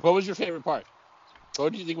chance. What was your favorite part?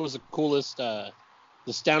 What do you think was the coolest, the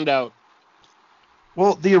standout?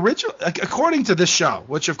 Well, the original, according to this show,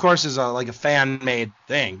 which of course is like a fan-made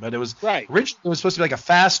thing, but it was originally it was supposed to be like a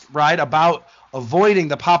fast ride about avoiding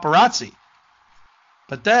the paparazzi.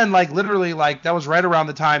 But then, like literally, like that was right around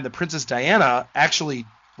the time that Princess Diana actually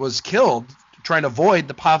was killed trying to avoid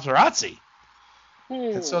the paparazzi.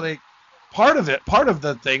 And so part of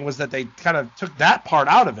the thing was that they kind of took that part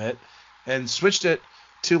out of it and switched it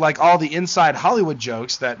to like all the inside Hollywood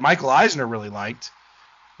jokes that Michael Eisner really liked,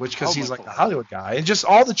 which because he's like the Hollywood guy, and just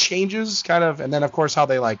all the changes kind of, and then of course how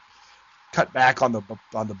they like cut back on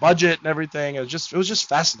the budget and everything. It was just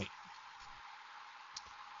fascinating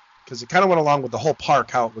because it kind of went along with the whole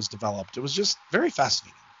park, how it was developed. It was just very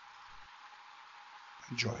fascinating.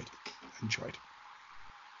 Enjoyed.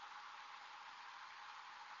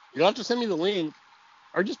 You'll have to send me the link,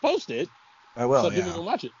 or just post it I will. so Yeah. people can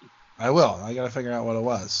watch it. I will. I gotta figure out what it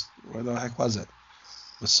was. Where the heck was it?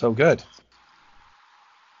 It was so good.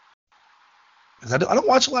 'Cause I don't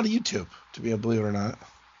watch a lot of YouTube, to be believe it or not.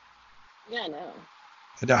 Yeah, no.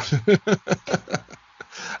 I don't.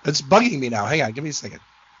 It's bugging me now. Hang on, give me a second.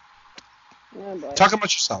 Oh, boy. Talk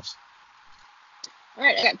amongst yourselves. All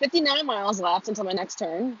right, I got 59 miles left until my next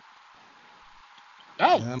turn.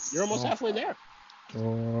 Oh, Yeah. you're almost halfway there.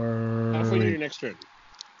 Or... Halfway to your next turn.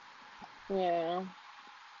 Yeah.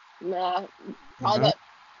 Nah, probably about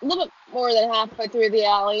a little bit more than halfway through the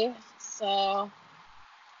alley. So,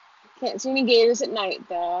 can't see any gators at night,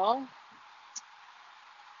 though.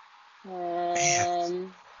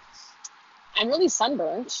 I'm really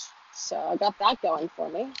sunburnt, so I got that going for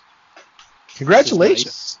me.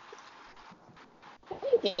 Congratulations.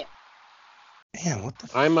 Thank you. Man, what the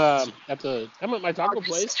I'm at my taco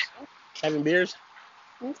place having beers.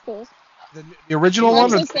 That's cool. the original one?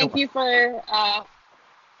 Mark Or says thank you for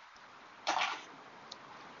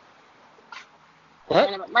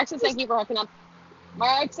Mark says thank you for hooking up.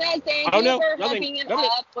 Mark says thank you for hooking it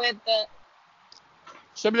up with the.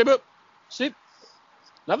 Boop. Sit.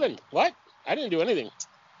 Nothing. What? I didn't do anything.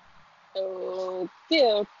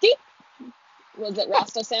 Okay. Was it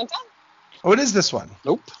Rasta Santa? What is this one?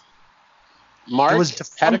 Nope. Mark was had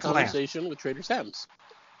a Defunct Land. conversation with Trader Sam's.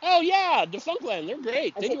 Oh yeah, Defunct Land. They're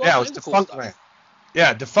great. They do all Yeah, it was kinds of cool Defunct stuff. Land.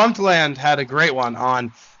 Yeah, Defunct Land had a great one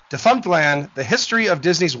on Defunct Land, the history of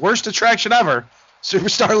Disney's worst attraction ever,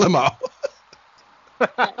 Superstar Limo.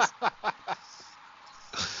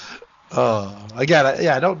 Again,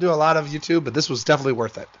 I don't do a lot of YouTube, but this was definitely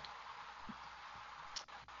worth it.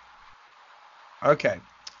 Okay.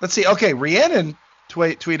 Let's see. Okay, Rhiannon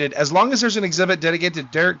tweeted, as long as there's an exhibit dedicated to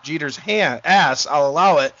Derek Jeter's ass, I'll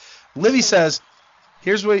allow it. Livy says,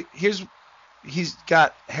 he's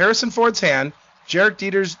got Harrison Ford's hand, Derek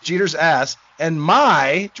Jeter's ass, and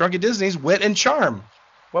my, Drunken Disney's, wit and charm.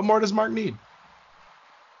 What more does Mark need?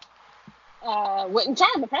 Wit and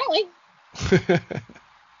charm, apparently.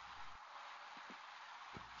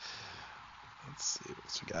 Let's see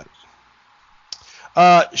what we got.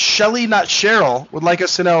 Shelly, not Cheryl, would like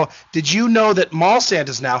us to know, did you know that mall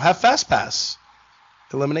Santas now have Fast Pass?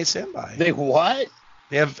 Eliminate standby. They what?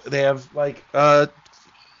 They have like a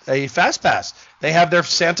Fast Pass. They have their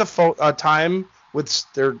Santa time with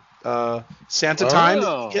their Santa time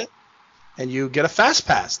that you get, and you get a Fast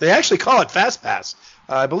Pass. They actually call it Fast Pass.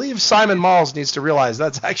 I believe Simon Malls needs to realize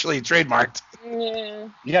that's actually trademarked.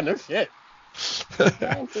 Yeah, no shit.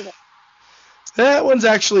 That one's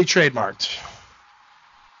actually trademarked.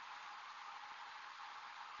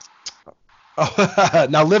 Oh,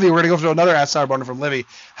 now, Livy, we're going to go through another Ask Sourborner from Livy.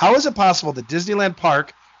 How is it possible that Disneyland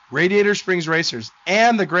Park, Radiator Springs Racers,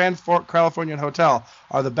 and the Grand Californian Hotel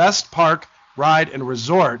are the best park, ride, and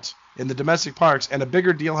resort in the domestic parks, and a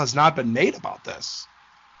bigger deal has not been made about this?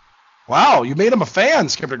 Wow, you made him a fan,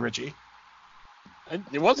 Skipper Richie.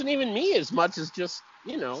 It wasn't even me as much as just,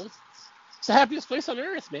 it's the happiest place on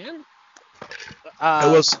earth, man.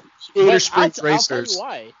 It was Radiator Springs Racers. I'll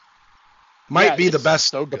tell you why. Might be the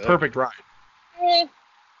best, the perfect ride.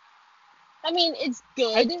 I mean, it's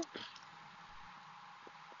good.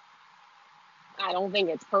 I don't think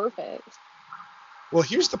it's perfect. Well,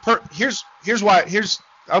 here's why.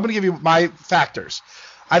 I'm going to give you my factors.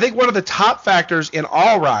 I think one of the top factors in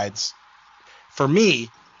all rides, for me,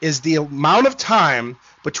 is the amount of time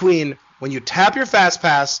between when you tap your Fast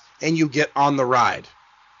Pass and you get on the ride.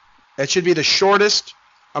 It should be the shortest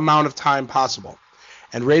amount of time possible.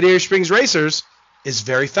 And Radiator Springs Racers is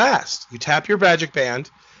very fast. You tap your Magic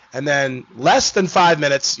Band, and then less than 5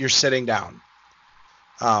 minutes, you're sitting down.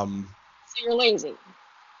 So you're lazy.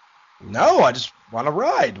 No, I just want to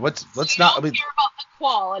ride. Let's not. Care about the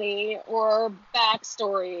quality or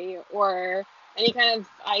backstory or any kind of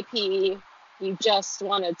IP. You just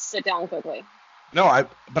want to sit down quickly. No,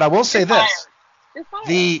 but I will say this: You're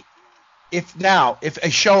fired.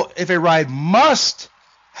 If a ride must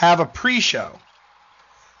have a pre-show,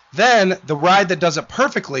 then the ride that does it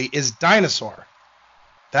perfectly is Dinosaur.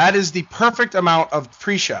 That is the perfect amount of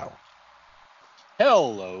pre-show.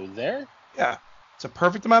 Hello there. Yeah. It's a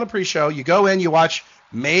perfect amount of pre-show. You go in, you watch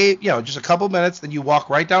just a couple minutes, then you walk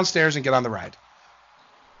right downstairs and get on the ride.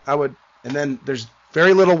 And then there's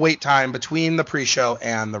very little wait time between the pre-show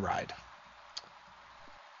and the ride.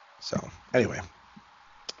 So, anyway.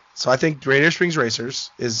 So I think Radiator Springs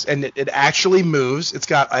Racers it actually moves. It's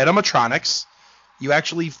got animatronics. You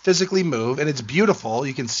actually physically move, and it's beautiful.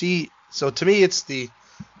 You can see. So to me, it's the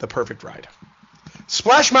perfect ride.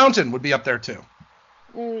 Splash Mountain would be up there too.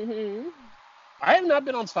 Mm-hmm. I have not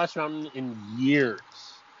been on Splash Mountain in years.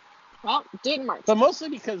 Well, do it in March. But mostly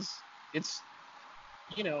because it's,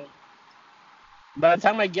 you know, by the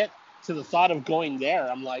time I get to the thought of going there,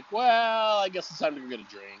 I'm like, well, I guess it's time to go get a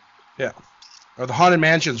drink. Yeah. Or the Haunted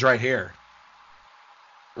Mansion's right here.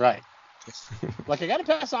 Right. Like, I got to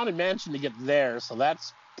pass Haunted Mansion to get there, so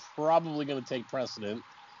that's probably going to take precedent.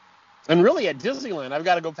 And really, at Disneyland, I've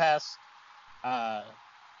got to go past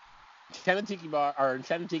Enchanted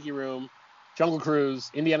Tiki Room, Jungle Cruise,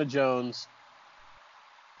 Indiana Jones,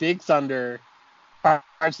 Big Thunder, Pirates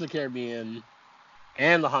of the Caribbean,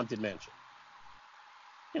 and the Haunted Mansion.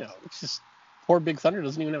 You know, it's just poor Big Thunder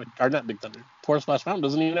doesn't even have or not Big Thunder. Poor Splash Mountain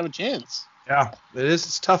doesn't even have a chance. Yeah, it is.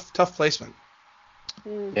 It's tough placement.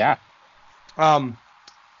 Yeah. I'm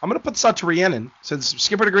going to put this out to Rhiannon, since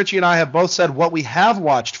Skipper DeGritchie and I have both said what we have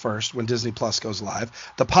watched first when Disney Plus goes live.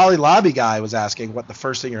 The Poly Lobby guy was asking what the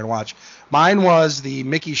first thing you're going to watch. Mine was the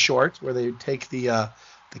Mickey short, where they take the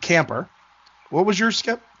camper. What was yours,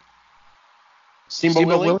 Skip? Steamboat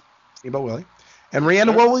Willie. Steamboat Willie. And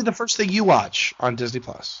Rhiannon, what will be the first thing you watch on Disney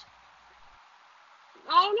Plus?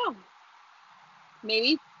 I don't know.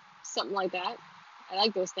 Maybe something like that. I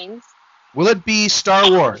like those things. Will it be Star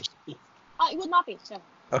Wars? It would not be. So.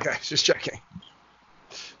 Okay, just checking.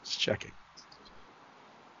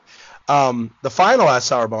 The final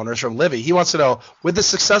last hour boner is from Livy. He wants to know, with the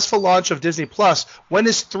successful launch of Disney Plus, when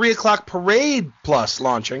is 3 o'clock Parade Plus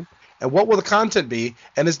launching, and what will the content be?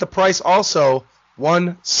 And is the price also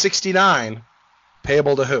 $169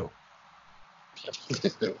 payable to who?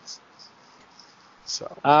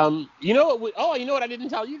 So. You know what? You know what I didn't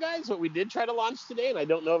tell you guys? What we did try to launch today, and I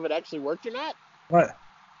don't know if it actually worked or not. What?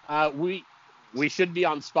 We should be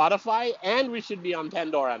on Spotify and we should be on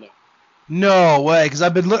Pandora now. No way, because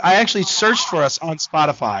I actually searched for us on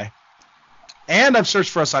Spotify, and I've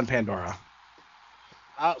searched for us on Pandora.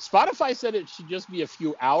 Spotify said it should just be a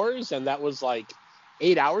few hours, and that was like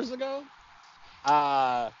 8 hours ago.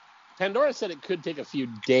 Pandora said it could take a few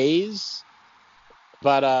days,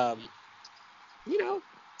 but you know,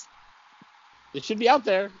 it should be out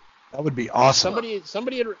there. That would be awesome.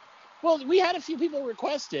 Somebody had. Well, we had a few people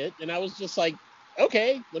request it, and I was just like,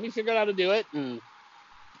 okay, let me figure out how to do it. And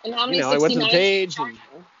how many I went to the page.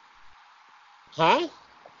 Huh?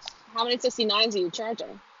 How many 69s are you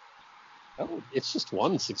charging? Oh, it's just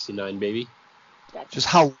 169, baby. Gotcha. Just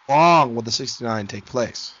how long will the 69 take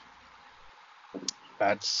place?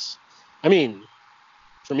 I mean,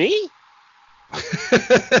 for me,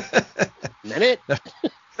 minute,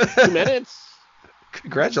 2 minutes.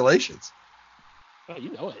 Congratulations. Oh,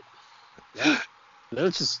 you know it. Yeah. Then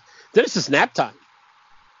it's just nap time.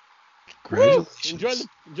 Congratulations.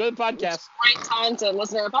 Enjoy the podcast. Great time to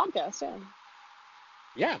listen to our podcast. Yeah.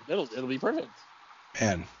 Yeah, it'll be perfect.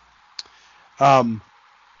 Man.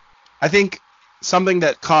 I think something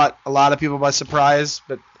that caught a lot of people by surprise,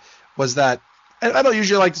 but was that I don't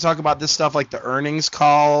usually like to talk about this stuff like the earnings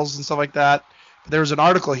calls and stuff like that. But there was an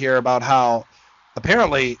article here about how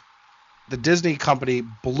apparently the Disney company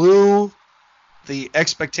blew the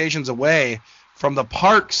expectations away from the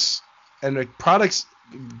parks and the products.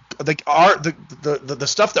 The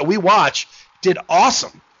stuff that we watch did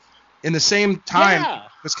awesome. In the same time,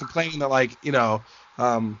 was complaining that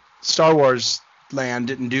Star Wars Land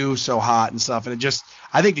didn't do so hot and stuff, and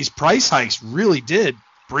I think these price hikes really did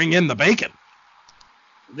bring in the bacon.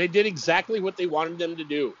 They did exactly what they wanted them to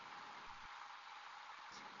do.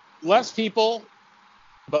 Less people,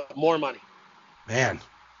 but more money. Man.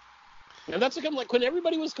 And that's like when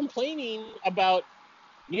everybody was complaining about,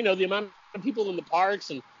 the amount of people in the parks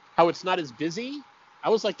and how it's not as busy. I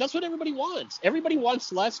was like, that's what everybody wants. Everybody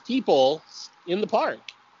wants less people in the park.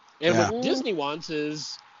 And what Disney wants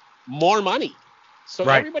is more money. So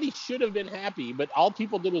everybody should have been happy, but all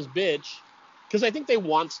people did was bitch because I think they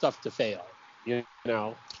want stuff to fail.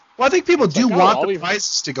 Well, I think people want the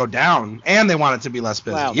prices to go down, and they want it to be less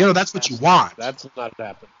busy. Well, that's what you want. That's not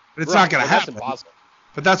happening. But it's not going to happen.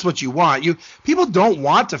 But that's what you want. People don't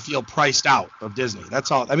want to feel priced out of Disney.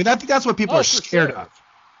 That's all. I mean, I think that's what people are scared of.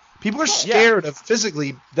 People are scared of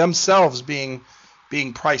physically themselves being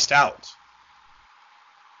priced out.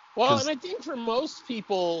 Well, and I think for most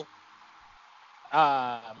people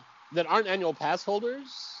that aren't annual pass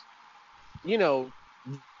holders,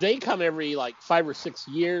 they come every 5 or 6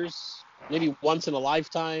 years, maybe once in a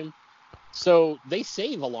lifetime. So they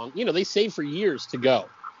save they save for years to go.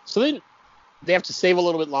 So then they have to save a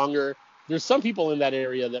little bit longer. There's some people in that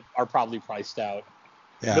area that are probably priced out.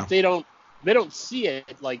 Yeah. But they don't see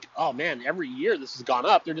it like, oh man, every year this has gone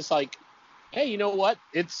up. They're just like, hey, you know what?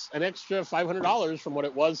 It's an extra $500 from what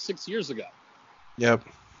it was 6 years ago. Yep.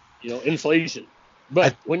 Inflation.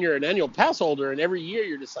 But when you're an annual pass holder and every year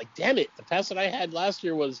you're just like, damn it, the pass that I had last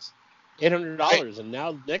year was $800, and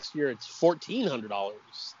now next year it's $1,400.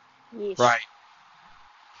 Right.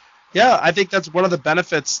 Yeah, I think that's one of the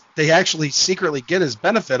benefits they actually secretly get is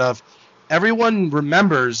benefit of everyone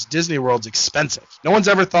remembers Disney World's expensive. No one's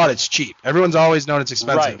ever thought it's cheap. Everyone's always known it's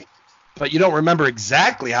expensive. Right. But you don't remember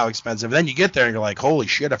exactly how expensive. Then you get there and you're like, holy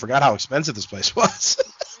shit, I forgot how expensive this place was.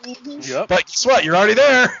 Yep. But guess what? You're already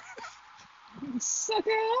there.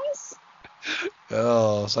 Suckers.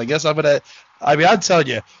 Oh, so I guess I'd tell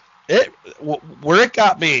you, where it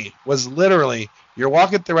got me was literally you're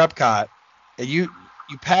walking through Epcot and you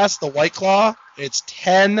pass the White Claw, it's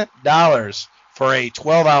 $10 for a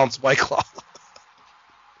 12-ounce White Claw.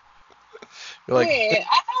 You're like, Wait, I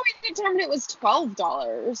thought we determined it was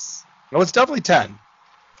 $12. no, it's definitely 10.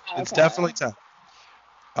 Okay. It's definitely 10.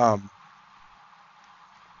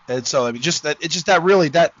 And so I mean,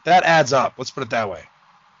 that adds up. Let's put it that way.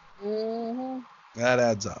 Mm-hmm. That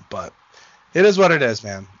adds up, but it is what it is,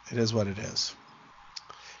 man. It is what it is.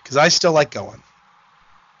 Because I still like going.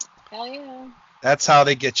 Hell yeah. That's how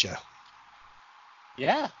they get you.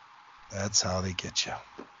 Yeah. That's how they get you.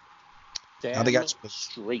 Damn Now they got you.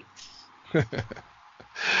 straight.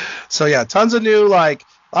 So yeah, tons of new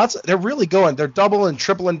they're really going. They're doubling,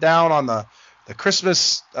 tripling down on the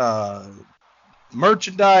Christmas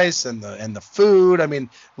merchandise and the food. I mean,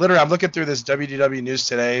 literally, I'm looking through this WDW News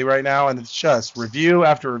Today right now, and it's just review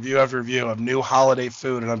after review after review of new holiday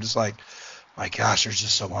food, and I'm just like, my gosh, there's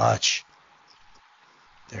just so much.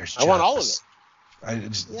 I want all of it.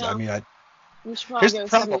 You should probably Here's the go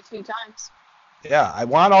problem. 72 times. Yeah, I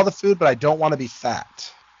want all the food, but I don't want to be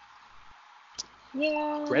fat.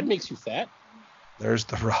 Yeah. Bread makes you fat. There's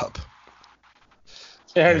the rub.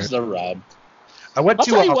 There's the rub. I went I'll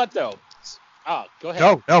to tell you what, though. Oh, go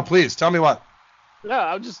ahead. No, please tell me what. No,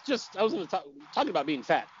 I was going to talk about being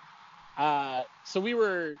fat. So we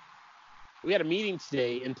had a meeting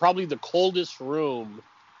today in probably the coldest room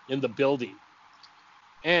in the building.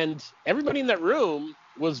 And everybody in that room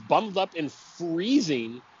was bundled up and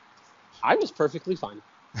freezing. I was perfectly fine.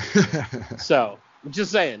 So, I'm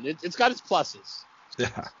just saying, it's got its pluses.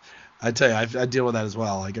 Yeah, I tell you, I deal with that as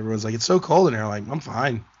well. Like everyone's like, it's so cold in here. I'm like, I'm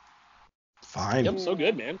fine. Fine. Yep, so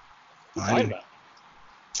good, man. I'm Fine. fine about it.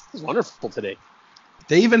 It was wonderful today.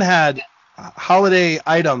 They even had holiday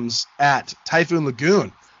items at Typhoon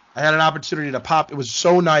Lagoon. I had an opportunity to pop. It was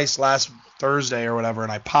so nice last Thursday or whatever,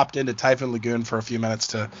 and I popped into Typhoon Lagoon for a few minutes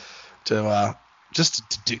to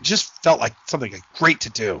just felt like something great to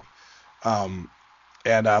do.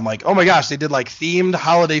 And I'm like, oh my gosh, they did like themed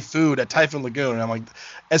holiday food at Typhoon Lagoon. And I'm like,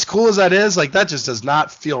 as cool as that is, like that just does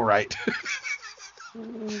not feel right.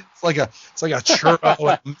 It's like a churro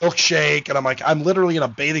and a milkshake, and I'm like, I'm literally in a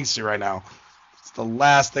bathing suit right now. It's the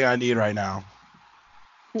last thing I need right now.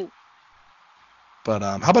 But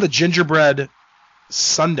how about a gingerbread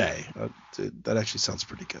sundae? That actually sounds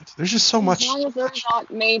pretty good. There's just so much. As long as they're not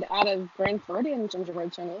made out of Grand Floridian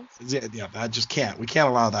gingerbread channels. Yeah, that just can't. We can't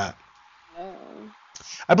allow that. No.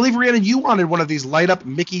 I believe, Rhiannon, you wanted one of these light-up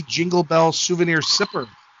Mickey Jingle Bell souvenir sipper.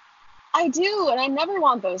 I do, and I never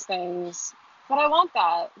want those things, but I want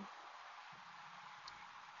that.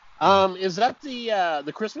 Is that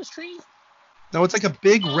the Christmas tree? No, it's like a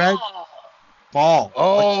big red ball.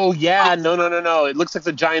 Oh, yeah. No. It looks like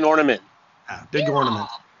the giant ornament. Yeah, big ornament.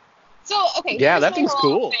 So, okay. Yeah, here's that my thing's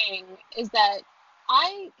whole cool. Thing is that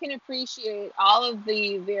I can appreciate all of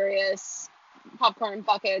the various popcorn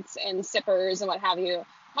buckets and sippers and what have you.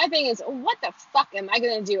 My thing is, what the fuck am I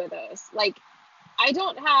going to do with those? Like, I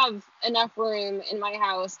don't have enough room in my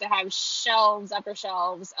house to have shelves after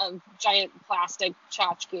shelves of giant plastic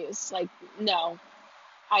tchotchkes. Like, no.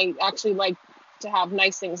 I actually like to have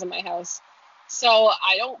nice things in my house. So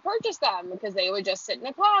I don't purchase them because they would just sit in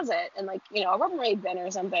a closet and like, a Rubbermaid bin or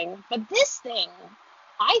something. But this thing,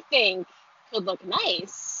 I think, could look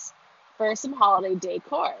nice for some holiday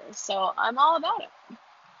decor. So I'm all about it.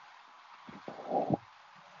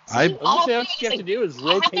 I All you have to do is I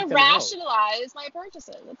rotate have to them out. rationalize my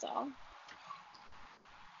purchases, that's all.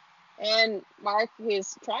 And Mark,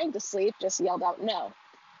 who's trying to sleep, just yelled out no.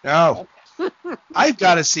 No. Okay. I've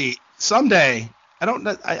got to see someday. I don't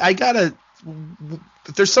know. I gotta.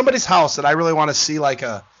 If there's somebody's house that I really want to see like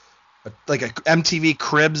a MTV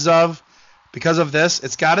Cribs of, because of this,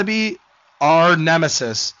 it's got to be our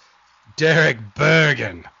nemesis, Derek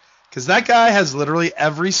Bergen, because that guy has literally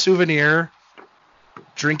every souvenir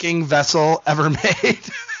drinking vessel ever made.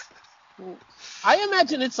 I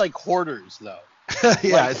imagine it's like hoarders, though.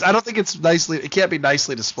 Yeah, I don't think it's nicely. It can't be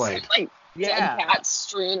nicely displayed. Like Yeah. dead cats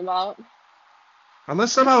strewn about.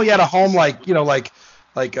 Unless somehow he had a home like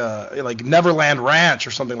Neverland Ranch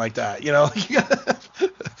or something like that,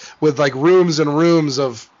 with like rooms and rooms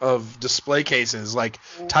of display cases, like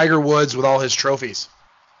Tiger Woods with all his trophies.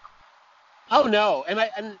 Oh no,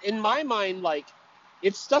 and in my mind, like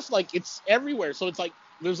it's stuff like it's everywhere. So it's like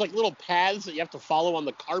there's like little paths that you have to follow on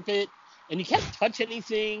the carpet, and you can't touch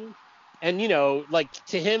anything. And like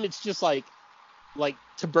to him, it's just like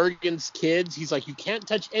to Bergen's kids, he's like, you can't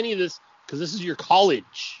touch any of this because this is your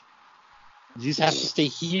college. You just have to stay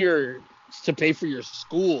here to pay for your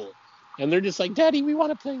school. And they're just like, Daddy, we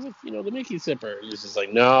want to play with the Mickey Sipper. And he's just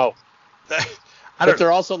like, no. But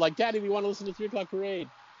they're also like, Daddy, we want to listen to 3 O'Clock Parade.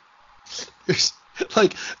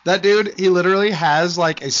 Like that dude, he literally has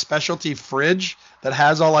like a specialty fridge that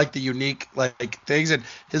has all like the unique like things, and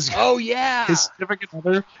his his significant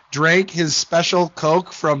other drank his special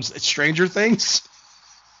Coke from Stranger Things.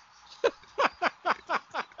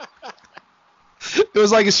 It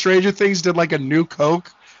was like a Stranger Things did like a new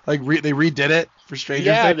Coke, like they redid it for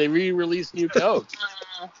Stranger Things. Yeah, they re-released new Coke.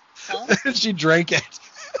 She drank it.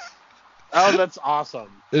 Oh, that's awesome.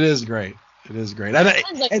 It is great. It is great.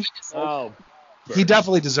 And he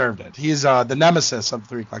definitely deserved it. He's the nemesis of the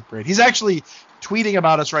 3 O'Clock Parade. He's actually tweeting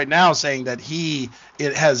about us right now, saying that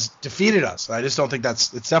it has defeated us. I just don't think it's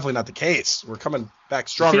definitely not the case. We're coming back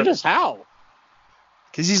stronger. Defeated us how?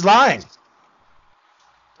 Because he's lying.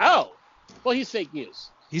 Oh, well, he's fake news.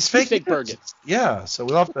 He's fake Bergen. Yeah, so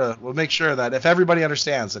we'll make sure that if everybody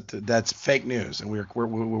understands that's fake news, and we're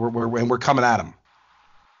coming at him.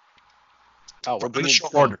 Oh, we're going to show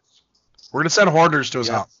hoarders. We're going to send hoarders to his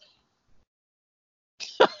house.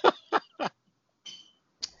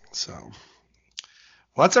 So,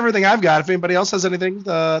 well, that's everything I've got. If anybody else has anything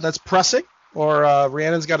that's pressing, or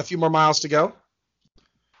Rhiannon's got a few more miles to go.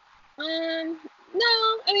 No,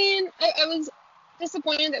 I mean, I was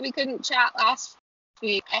disappointed that we couldn't chat last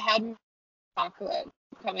week. I had talk about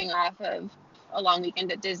coming off of a long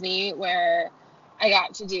weekend at Disney where I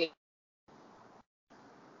got to do.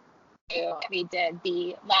 We did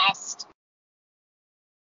the last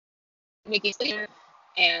Mickey Slater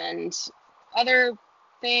and other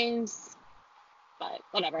things, but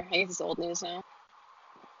whatever. I guess it's old news now.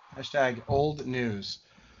 Hashtag old news.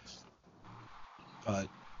 But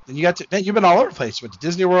then you've been all over the place. You went to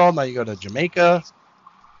Disney World, now you go to Jamaica.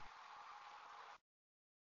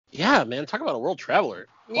 Yeah, man, talk about a world traveler.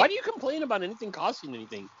 Yeah. Why do you complain about anything costing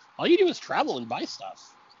anything? All you do is travel and buy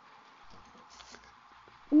stuff.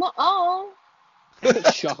 Oh.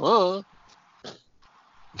 Sure.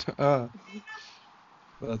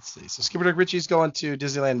 Let's see. So Skipper Dick Ritchie's going to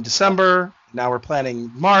Disneyland in December. Now we're planning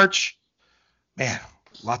March. Man,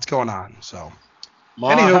 lots going on. So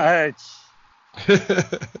March.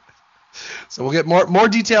 So we'll get more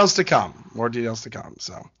details to come.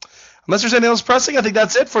 So unless there's anything else pressing, I think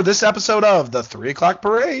that's it for this episode of the 3 O'Clock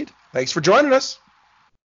Parade. Thanks for joining us.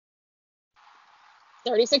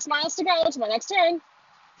 36 miles to go to my next turn.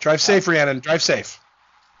 Drive safe, Rhiannon. Drive safe.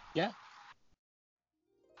 Yeah.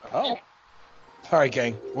 Oh. All right,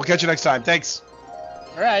 gang. We'll catch you next time. Thanks.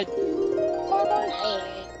 All right.